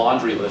out that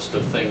laundry list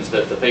of things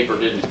that the paper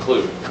didn't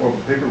include. Well,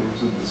 the paper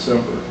was in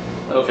December.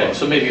 Okay,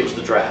 so maybe it was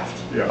the draft.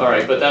 Yeah. All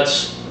right, but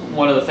that's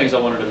one of the things I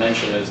wanted to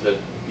mention is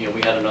that we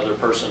had another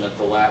person at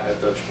the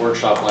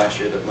workshop last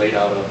year that laid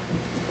out it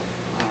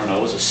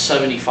was a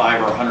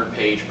 75 or 100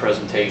 page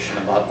presentation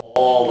about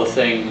all the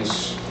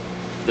things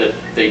that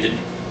they didn't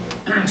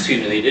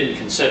they didn't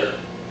consider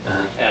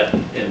down at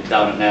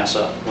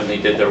NASA when they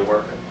did their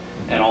work,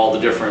 and all the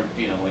different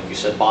like you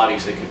said,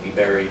 bodies that could be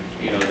buried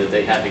that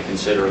they had to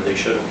consider, or they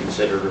should have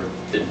considered, or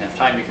didn't have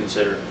time to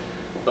consider.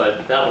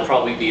 But that will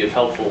probably be a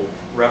helpful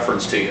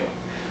reference to you.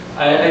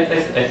 I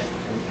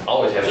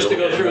always have Just to look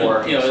go at through,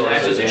 more you know, it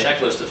acts as a sources.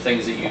 checklist of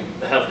things that you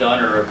have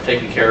done or have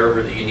taken care of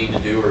or that you need to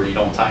do or you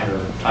don't time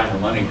or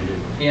money to do.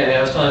 Yeah,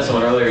 I was telling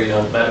someone earlier, you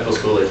know, in medical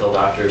school they tell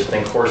doctors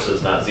think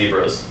horses, not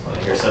zebras, when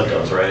they hear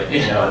symptoms, right? You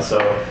know, and so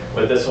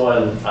with this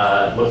one,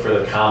 look for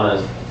the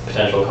common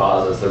potential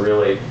causes, the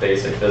really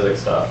basic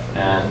physics stuff.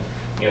 And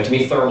you know, to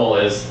me, thermal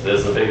is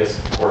the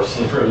biggest course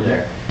in the room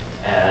there.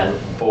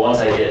 But once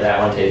I get that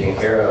one taken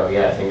care of,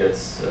 yeah, I think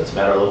it's a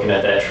matter of looking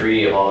at that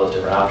tree of all those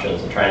different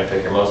options and trying to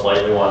pick your most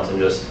likely ones and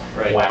just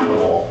whack them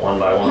all one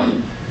by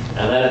one.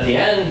 And then at the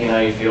end, you know,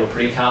 you feel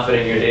pretty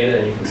confident in your data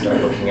and you can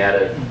start looking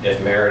at it,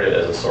 if merited,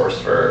 as a source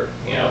for,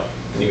 you know,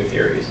 new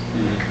theories.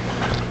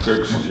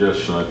 Greg's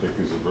suggestion, I think,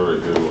 is a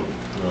very good one.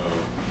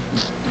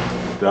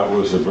 That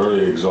was a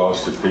very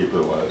exhaustive paper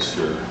last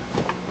year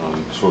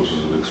on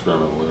sources of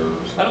experimental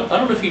errors. I don't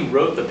know if he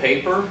wrote the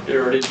paper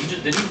or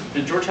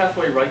did George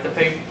Hathaway write the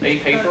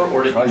paper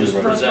or did he just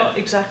No, present? Not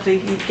exactly.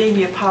 He gave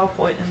me a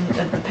PowerPoint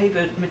and the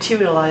paper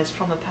materialized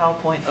from the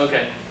PowerPoint.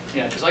 Okay,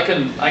 yeah, because I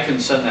can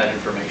send that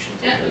information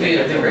to you.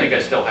 Yeah, I think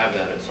I still have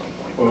that at some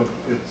point. Well,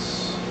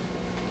 it's,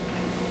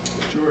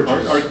 George,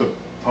 aren't the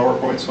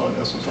PowerPoints on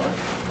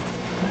SSI?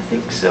 I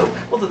think so.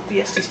 Well, the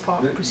Estes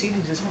Park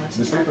proceedings is on The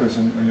SSI. paper is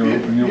on your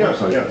Yeah,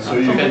 website. yeah, so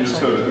you can just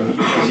go to. You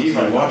can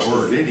even watch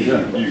the video.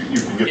 You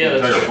can get Yeah, the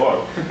that's entire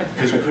book.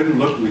 Because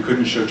we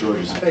couldn't show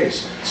George's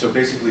face. So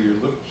basically,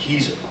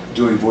 he's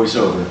doing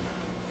voiceover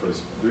for this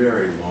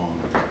very long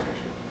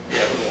presentation. Yeah,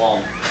 it was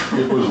long.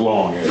 It was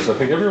long, yes. I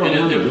think everyone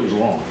And remembers it was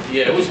long.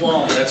 Yeah, it was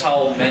long. That's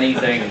how many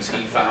things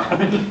he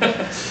found.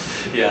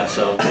 Yeah,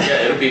 so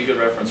yeah, it'll be a good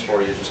reference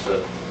for you just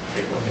to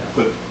take a look at.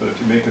 But if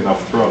you make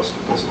enough thrust,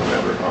 it doesn't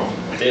matter how.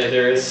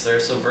 There's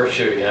some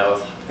virtue, you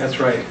know. That's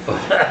right.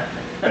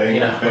 Bang,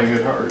 You know. bang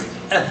it hard.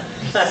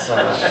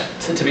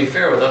 To be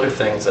fair, with other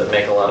things that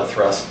make a lot of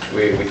thrust,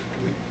 we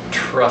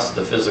trust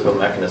the physical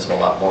mechanism a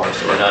lot more,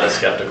 so we're not as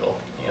skeptical,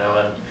 you know.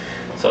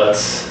 And so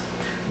that's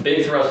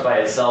big thrust by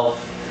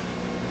itself.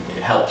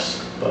 It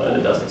helps, but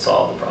it doesn't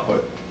solve the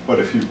problem. But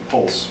if you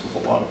pulse with a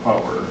lot of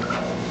power,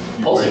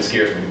 you Pulsing might-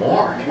 scares me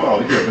more.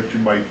 Well, yeah, but you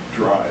might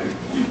drive.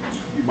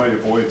 You might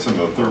avoid some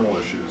of the thermal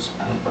issues,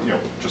 you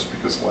know, just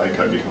because lag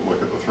time, you can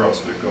look at the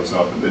thrust, it goes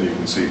up, and then you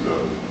can see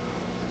the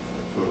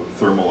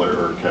thermal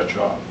error catch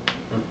up.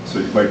 So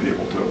you might be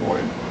able to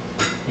avoid.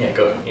 Yeah,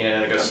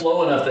 go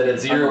slow enough that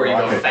it's zero, or you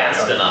go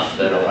fast enough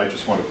that I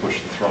just want to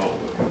push the throttle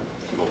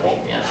to the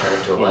wall. yeah, turn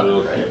it to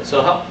 11, right?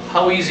 So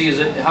how easy is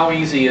it? How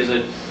easy is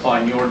it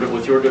on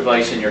with your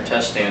device and your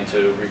test stand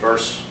to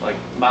reverse, like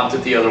mount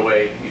it the other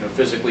way? You know,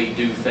 physically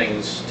do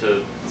things to, you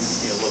know,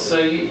 look. So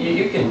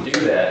you can do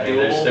that. I mean,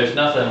 Doable? there's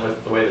nothing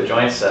with the way the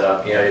joint's set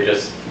up. You know,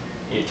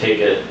 you take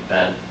it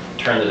and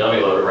turn the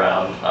dummy load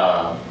around.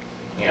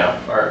 You know,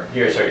 or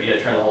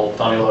turn the whole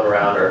dummy load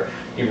around, or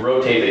you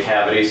rotate the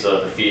cavity so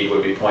that the feed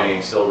would be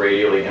pointing still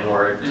radially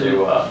inward to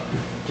do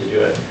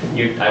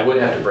it. I would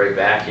have to brake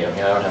vacuum.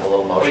 You know, I don't have a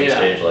little motion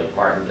stage like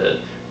Martin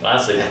did. But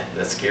honestly,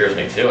 that scares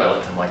me too. I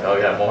looked, I'm like, oh,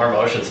 you got more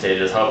motion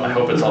stages. I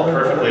hope it's all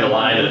perfectly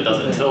aligned and it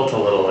doesn't tilt a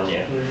little when you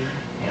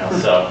know.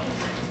 So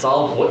it's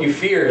all what you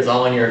fear is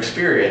all in your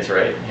experience,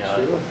 right? You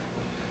know.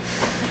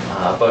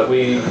 But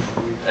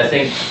I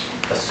think,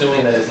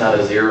 assuming that it's not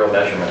a zero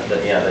measurement,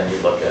 then you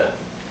look at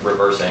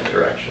reversing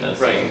direction and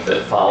seeing if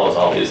it follows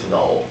all these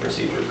null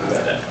procedures we've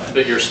identified.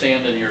 But your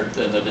stand and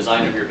the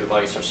design of your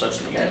device are such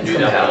that you can do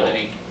that without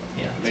any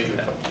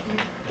major.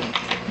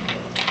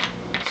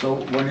 So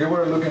when you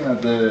were looking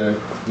at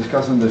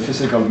discussing the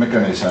physical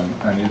mechanism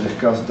and you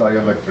discussed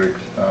dielectric,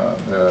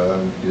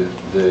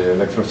 the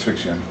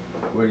electrostriction,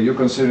 were you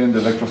considering the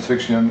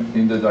electrostriction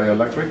in the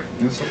dielectric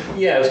insert?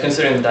 Yeah, I was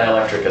considering the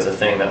dielectric as a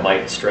thing that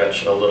might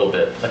stretch a little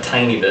bit, a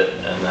tiny bit,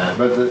 and then.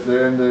 But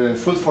the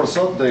food for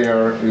thought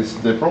there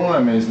is the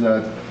problem is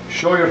that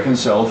Scheuer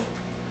himself,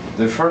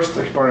 the first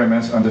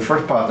experiments and the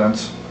first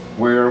patents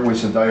were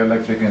with a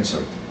dielectric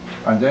insert,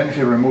 and then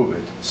he removed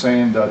it,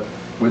 saying that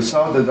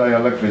without the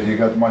dielectric he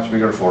got much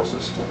bigger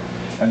forces.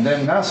 And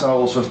then NASA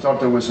also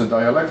started with a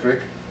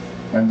dielectric,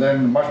 and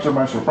then much to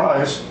my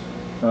surprise,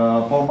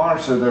 Paul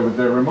Mark said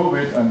they remove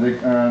it and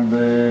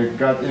they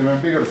got even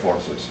bigger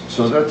forces.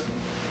 So that.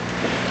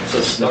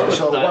 So start with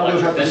So the one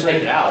would have dielectric, to then say-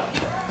 take it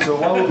out.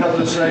 So one would have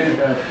to say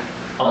that.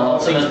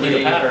 Ultimately,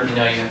 the pattern. You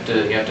know,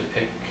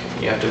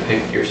 you have to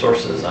pick your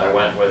sources. I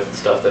went with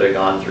stuff that had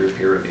gone through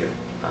peer review,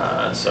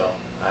 so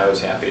I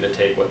was happy to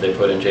take what they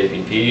put in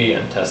JPP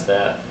and test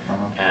that.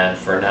 And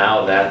for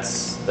now,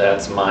 that's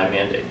my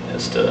mandate,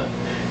 is to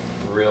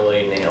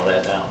really nail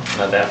that down.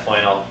 And at that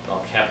point, I'll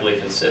happily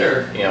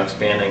consider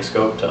expanding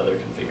scope to other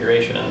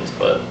configurations,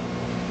 but.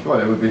 Well,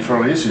 it would be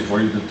fairly easy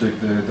for you to take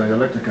the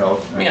dielectric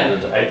out. Yeah,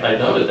 I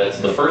noted that's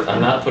the first.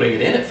 I'm not putting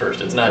it in at first.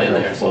 It's not in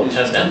there, so we'll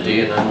test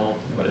empty and then we'll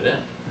put it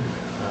in.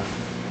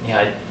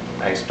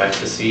 I expect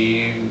to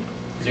see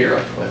zero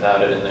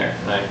without it in there,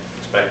 and I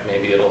expect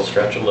maybe it'll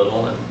stretch a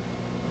little and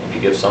maybe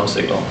give some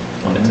signal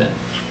when it's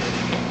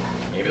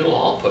in. Maybe it'll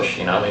all push.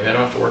 Maybe I don't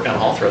have to work on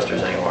hall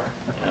thrusters anymore.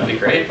 That'd be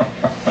great.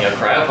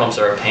 Cryopumps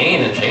are a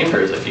pain in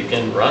chambers. If you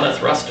can run a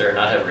thruster and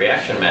not have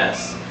reaction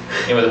mass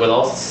with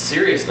all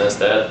seriousness,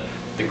 that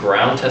the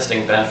ground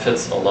testing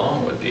benefits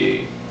alone would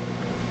be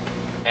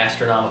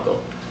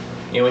astronomical.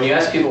 When you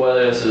ask people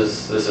whether this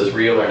is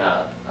real or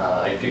not,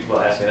 people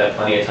ask me that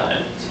plenty of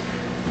times.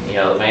 The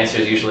answer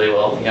is usually,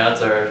 well, the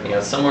odds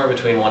are somewhere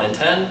between 1 in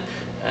 10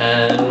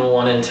 and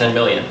 1 in 10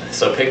 million.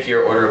 So pick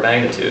your order of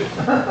magnitude.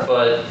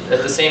 But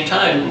at the same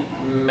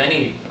time,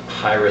 many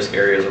high-risk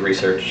areas of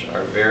research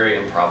are very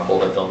improbable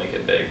that they'll make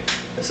it big.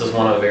 This is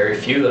one of very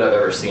few that I've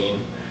ever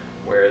seen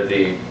where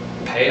the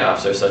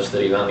payoffs are such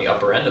that even on the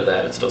upper end of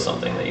that, it's still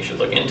something that you should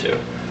look into.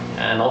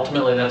 And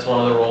ultimately, that's one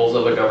of the roles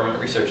of a government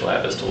research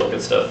lab, is to look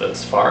at stuff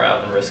that's far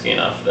out and risky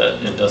enough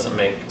that it doesn't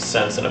make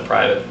sense in a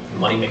private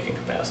money-making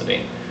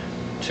capacity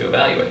to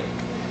evaluate.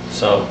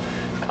 So,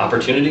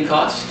 opportunity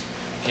cost.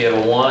 If you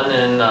have a 1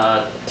 in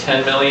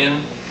 10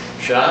 million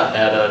shot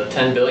at a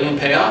 10 billion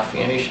payoff,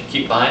 you should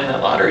keep buying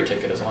that lottery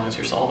ticket as long as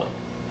you're solvent.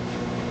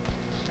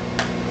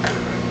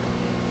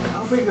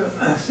 How big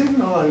a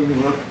signal are you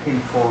looking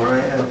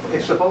for?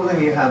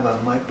 Supposing you have a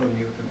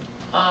micronewton.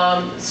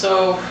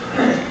 So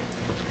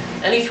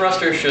any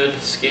thruster should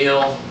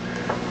scale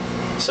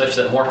such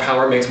that more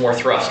power makes more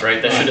thrust,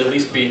 right? That should at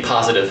least be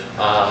positive.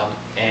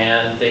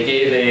 And they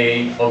gave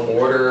a of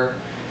order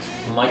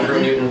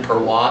micronewton per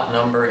watt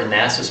number in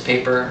NASA's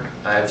paper.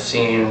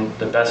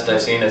 The best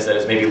I've seen is that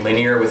it's maybe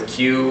linear with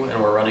Q,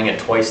 and we're running at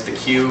twice the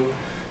Q.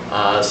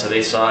 So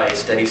they saw a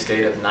steady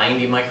state of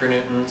 90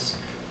 micronewtons.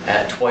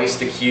 At twice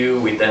the Q,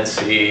 we then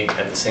see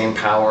at the same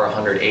power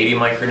 180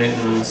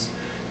 micronewtons.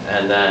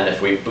 And then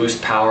if we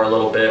boost power a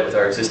little bit with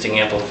our existing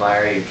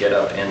amplifier, you get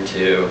up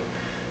into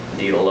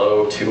the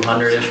low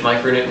 200-ish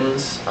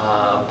micronewtons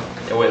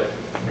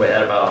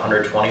at about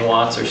 120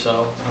 watts or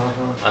so,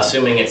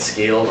 assuming it's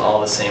scaled all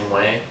the same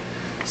way.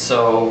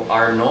 So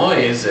our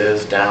noise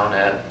is down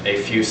at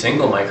a few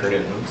single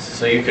micronewtons,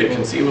 so you could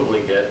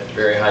conceivably get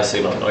very high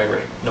signal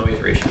noise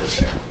ratios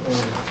there.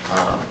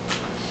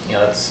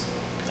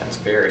 That's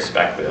very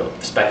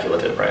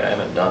speculative, right? I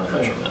haven't done the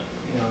measurement.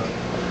 Yeah.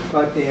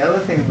 But the other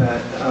thing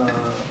that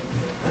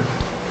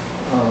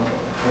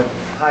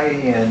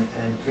Heidi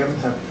and Jim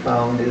have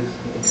found is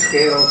it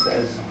scales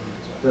as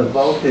the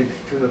voltage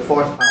to the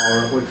fourth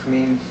power, which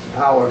means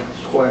power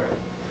squared.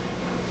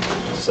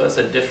 So that's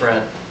a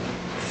different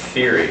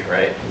theory,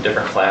 right? A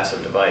different class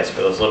of device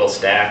for those little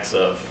stacks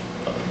of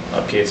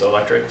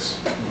piezoelectrics.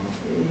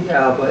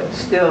 Yeah, but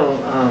still,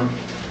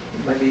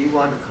 maybe you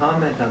want to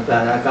comment on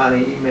that. I got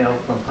an email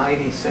from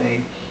Heidi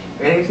saying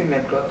anything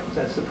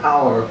that's the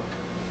power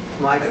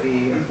might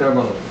be a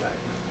thermal effect,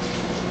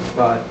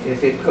 but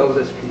if it goes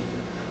as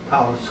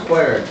power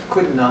squared,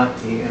 could not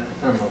be a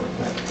thermal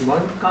effect. Do you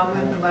want to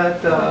comment on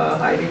that,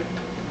 Heidi?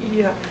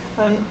 Yeah,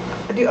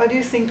 I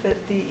do think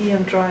that the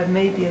EM drive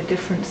may be a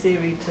different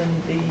theory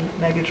than the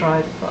mega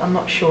drive. I'm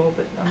not sure,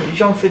 but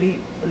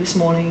Jean-Philippe this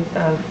morning,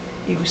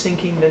 he was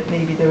thinking that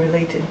maybe they're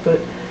related, but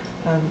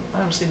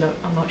honestly,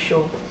 I'm not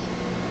sure.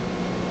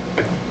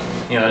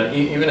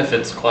 Even if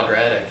it's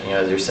quadratic,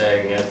 as you're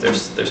saying,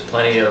 there's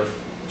plenty of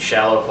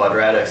shallow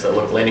quadratics that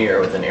look linear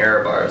within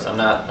error bars. I'm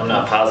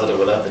not positive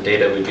without the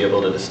data we'd be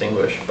able to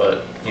distinguish,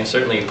 but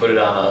certainly you put it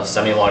on a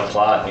semi-log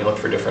plot and you look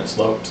for different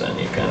slopes and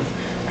you can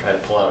try to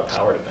pull out a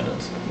power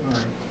dependence.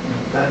 Right.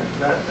 That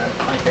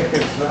I think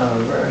is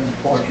very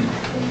important.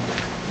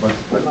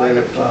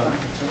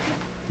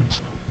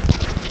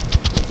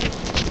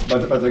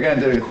 But again,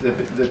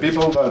 the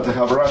people that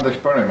have run the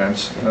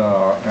experiments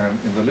and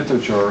in the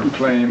literature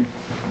claim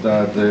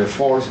that the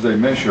force they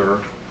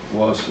measure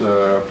was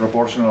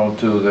proportional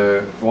to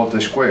the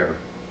voltage square,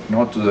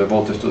 not to the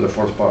voltage to the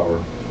fourth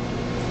power.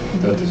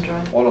 That is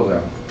all of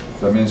them.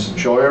 That means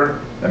Scheuer,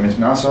 that means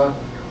NASA,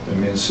 that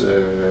means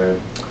the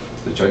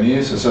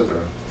Chinese,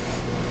 etc.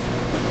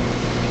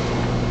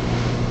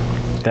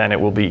 Then it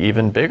will be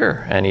even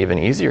bigger and even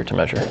easier to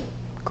measure.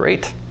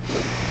 Great.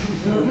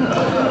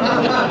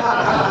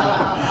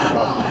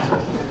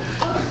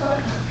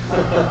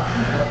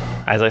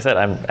 As I said,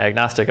 I'm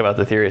agnostic about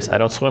the theories. I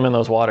don't swim in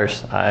those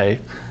waters. I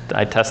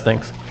test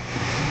things.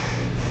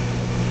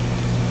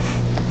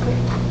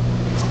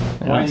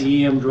 Why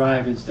the EM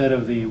drive instead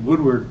of the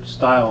Woodward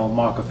style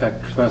Mach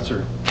effect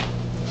thruster?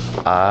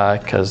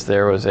 Because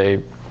there was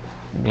a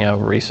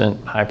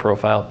recent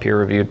high-profile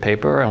peer-reviewed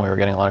paper, and we were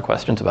getting a lot of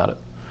questions about it.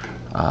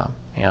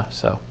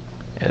 So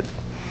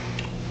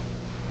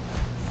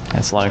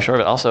it's long and short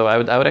of it. Also, I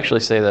would actually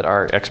say that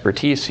our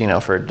expertise,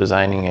 for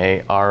designing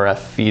a RF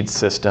feed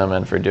system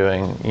and for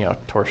doing,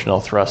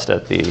 torsional thrust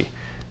at the,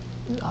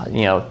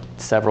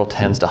 several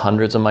tens to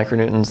hundreds of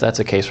micronewtons, that's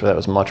a case where that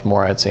was much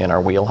more, I'd say, in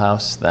our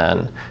wheelhouse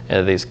than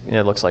these.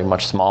 It looks like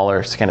much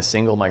smaller, kind of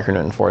single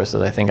micronewton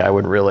forces. I think I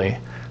would really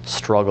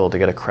struggle to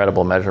get a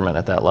credible measurement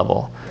at that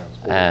level.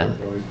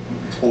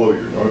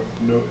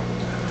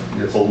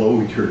 It's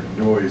below your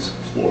noise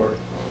floor.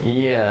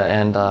 Yeah,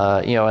 and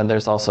and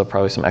there's also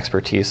probably some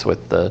expertise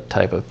with the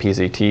type of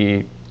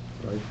PZT,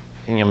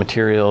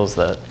 materials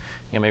that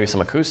maybe some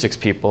acoustics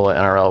people at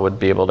NRL would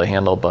be able to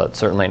handle, but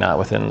certainly not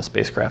within the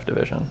spacecraft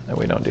division that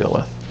we don't deal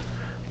with.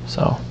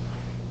 So,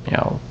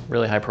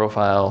 really high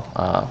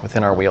profile,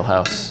 within our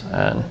wheelhouse.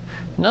 And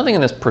nothing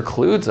in this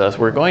precludes us.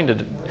 We're going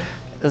to,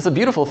 it's a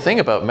beautiful thing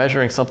about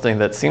measuring something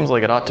that seems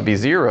like it ought to be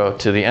 0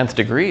 to the nth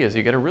degree is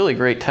you get a really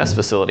great test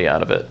facility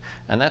out of it.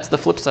 And that's the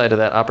flip side of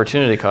that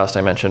opportunity cost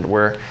I mentioned.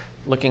 We're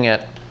looking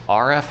at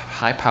RF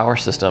high power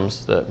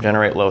systems that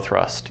generate low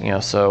thrust.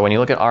 So when you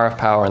look at RF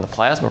power on the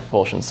plasma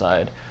propulsion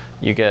side,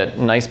 you get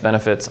nice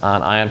benefits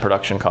on ion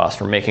production costs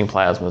for making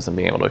plasmas and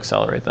being able to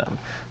accelerate them.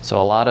 So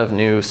a lot of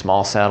new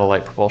small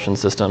satellite propulsion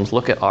systems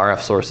look at RF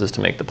sources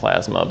to make the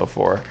plasma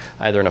before,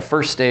 either in a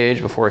first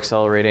stage, before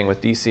accelerating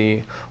with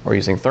DC, or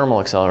using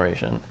thermal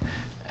acceleration.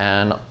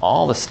 And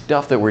all the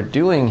stuff that we're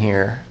doing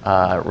here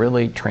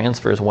really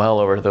transfers well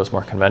over to those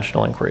more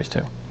conventional inquiries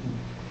too.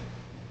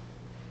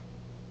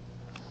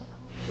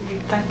 Should we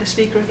thank the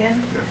speaker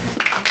again?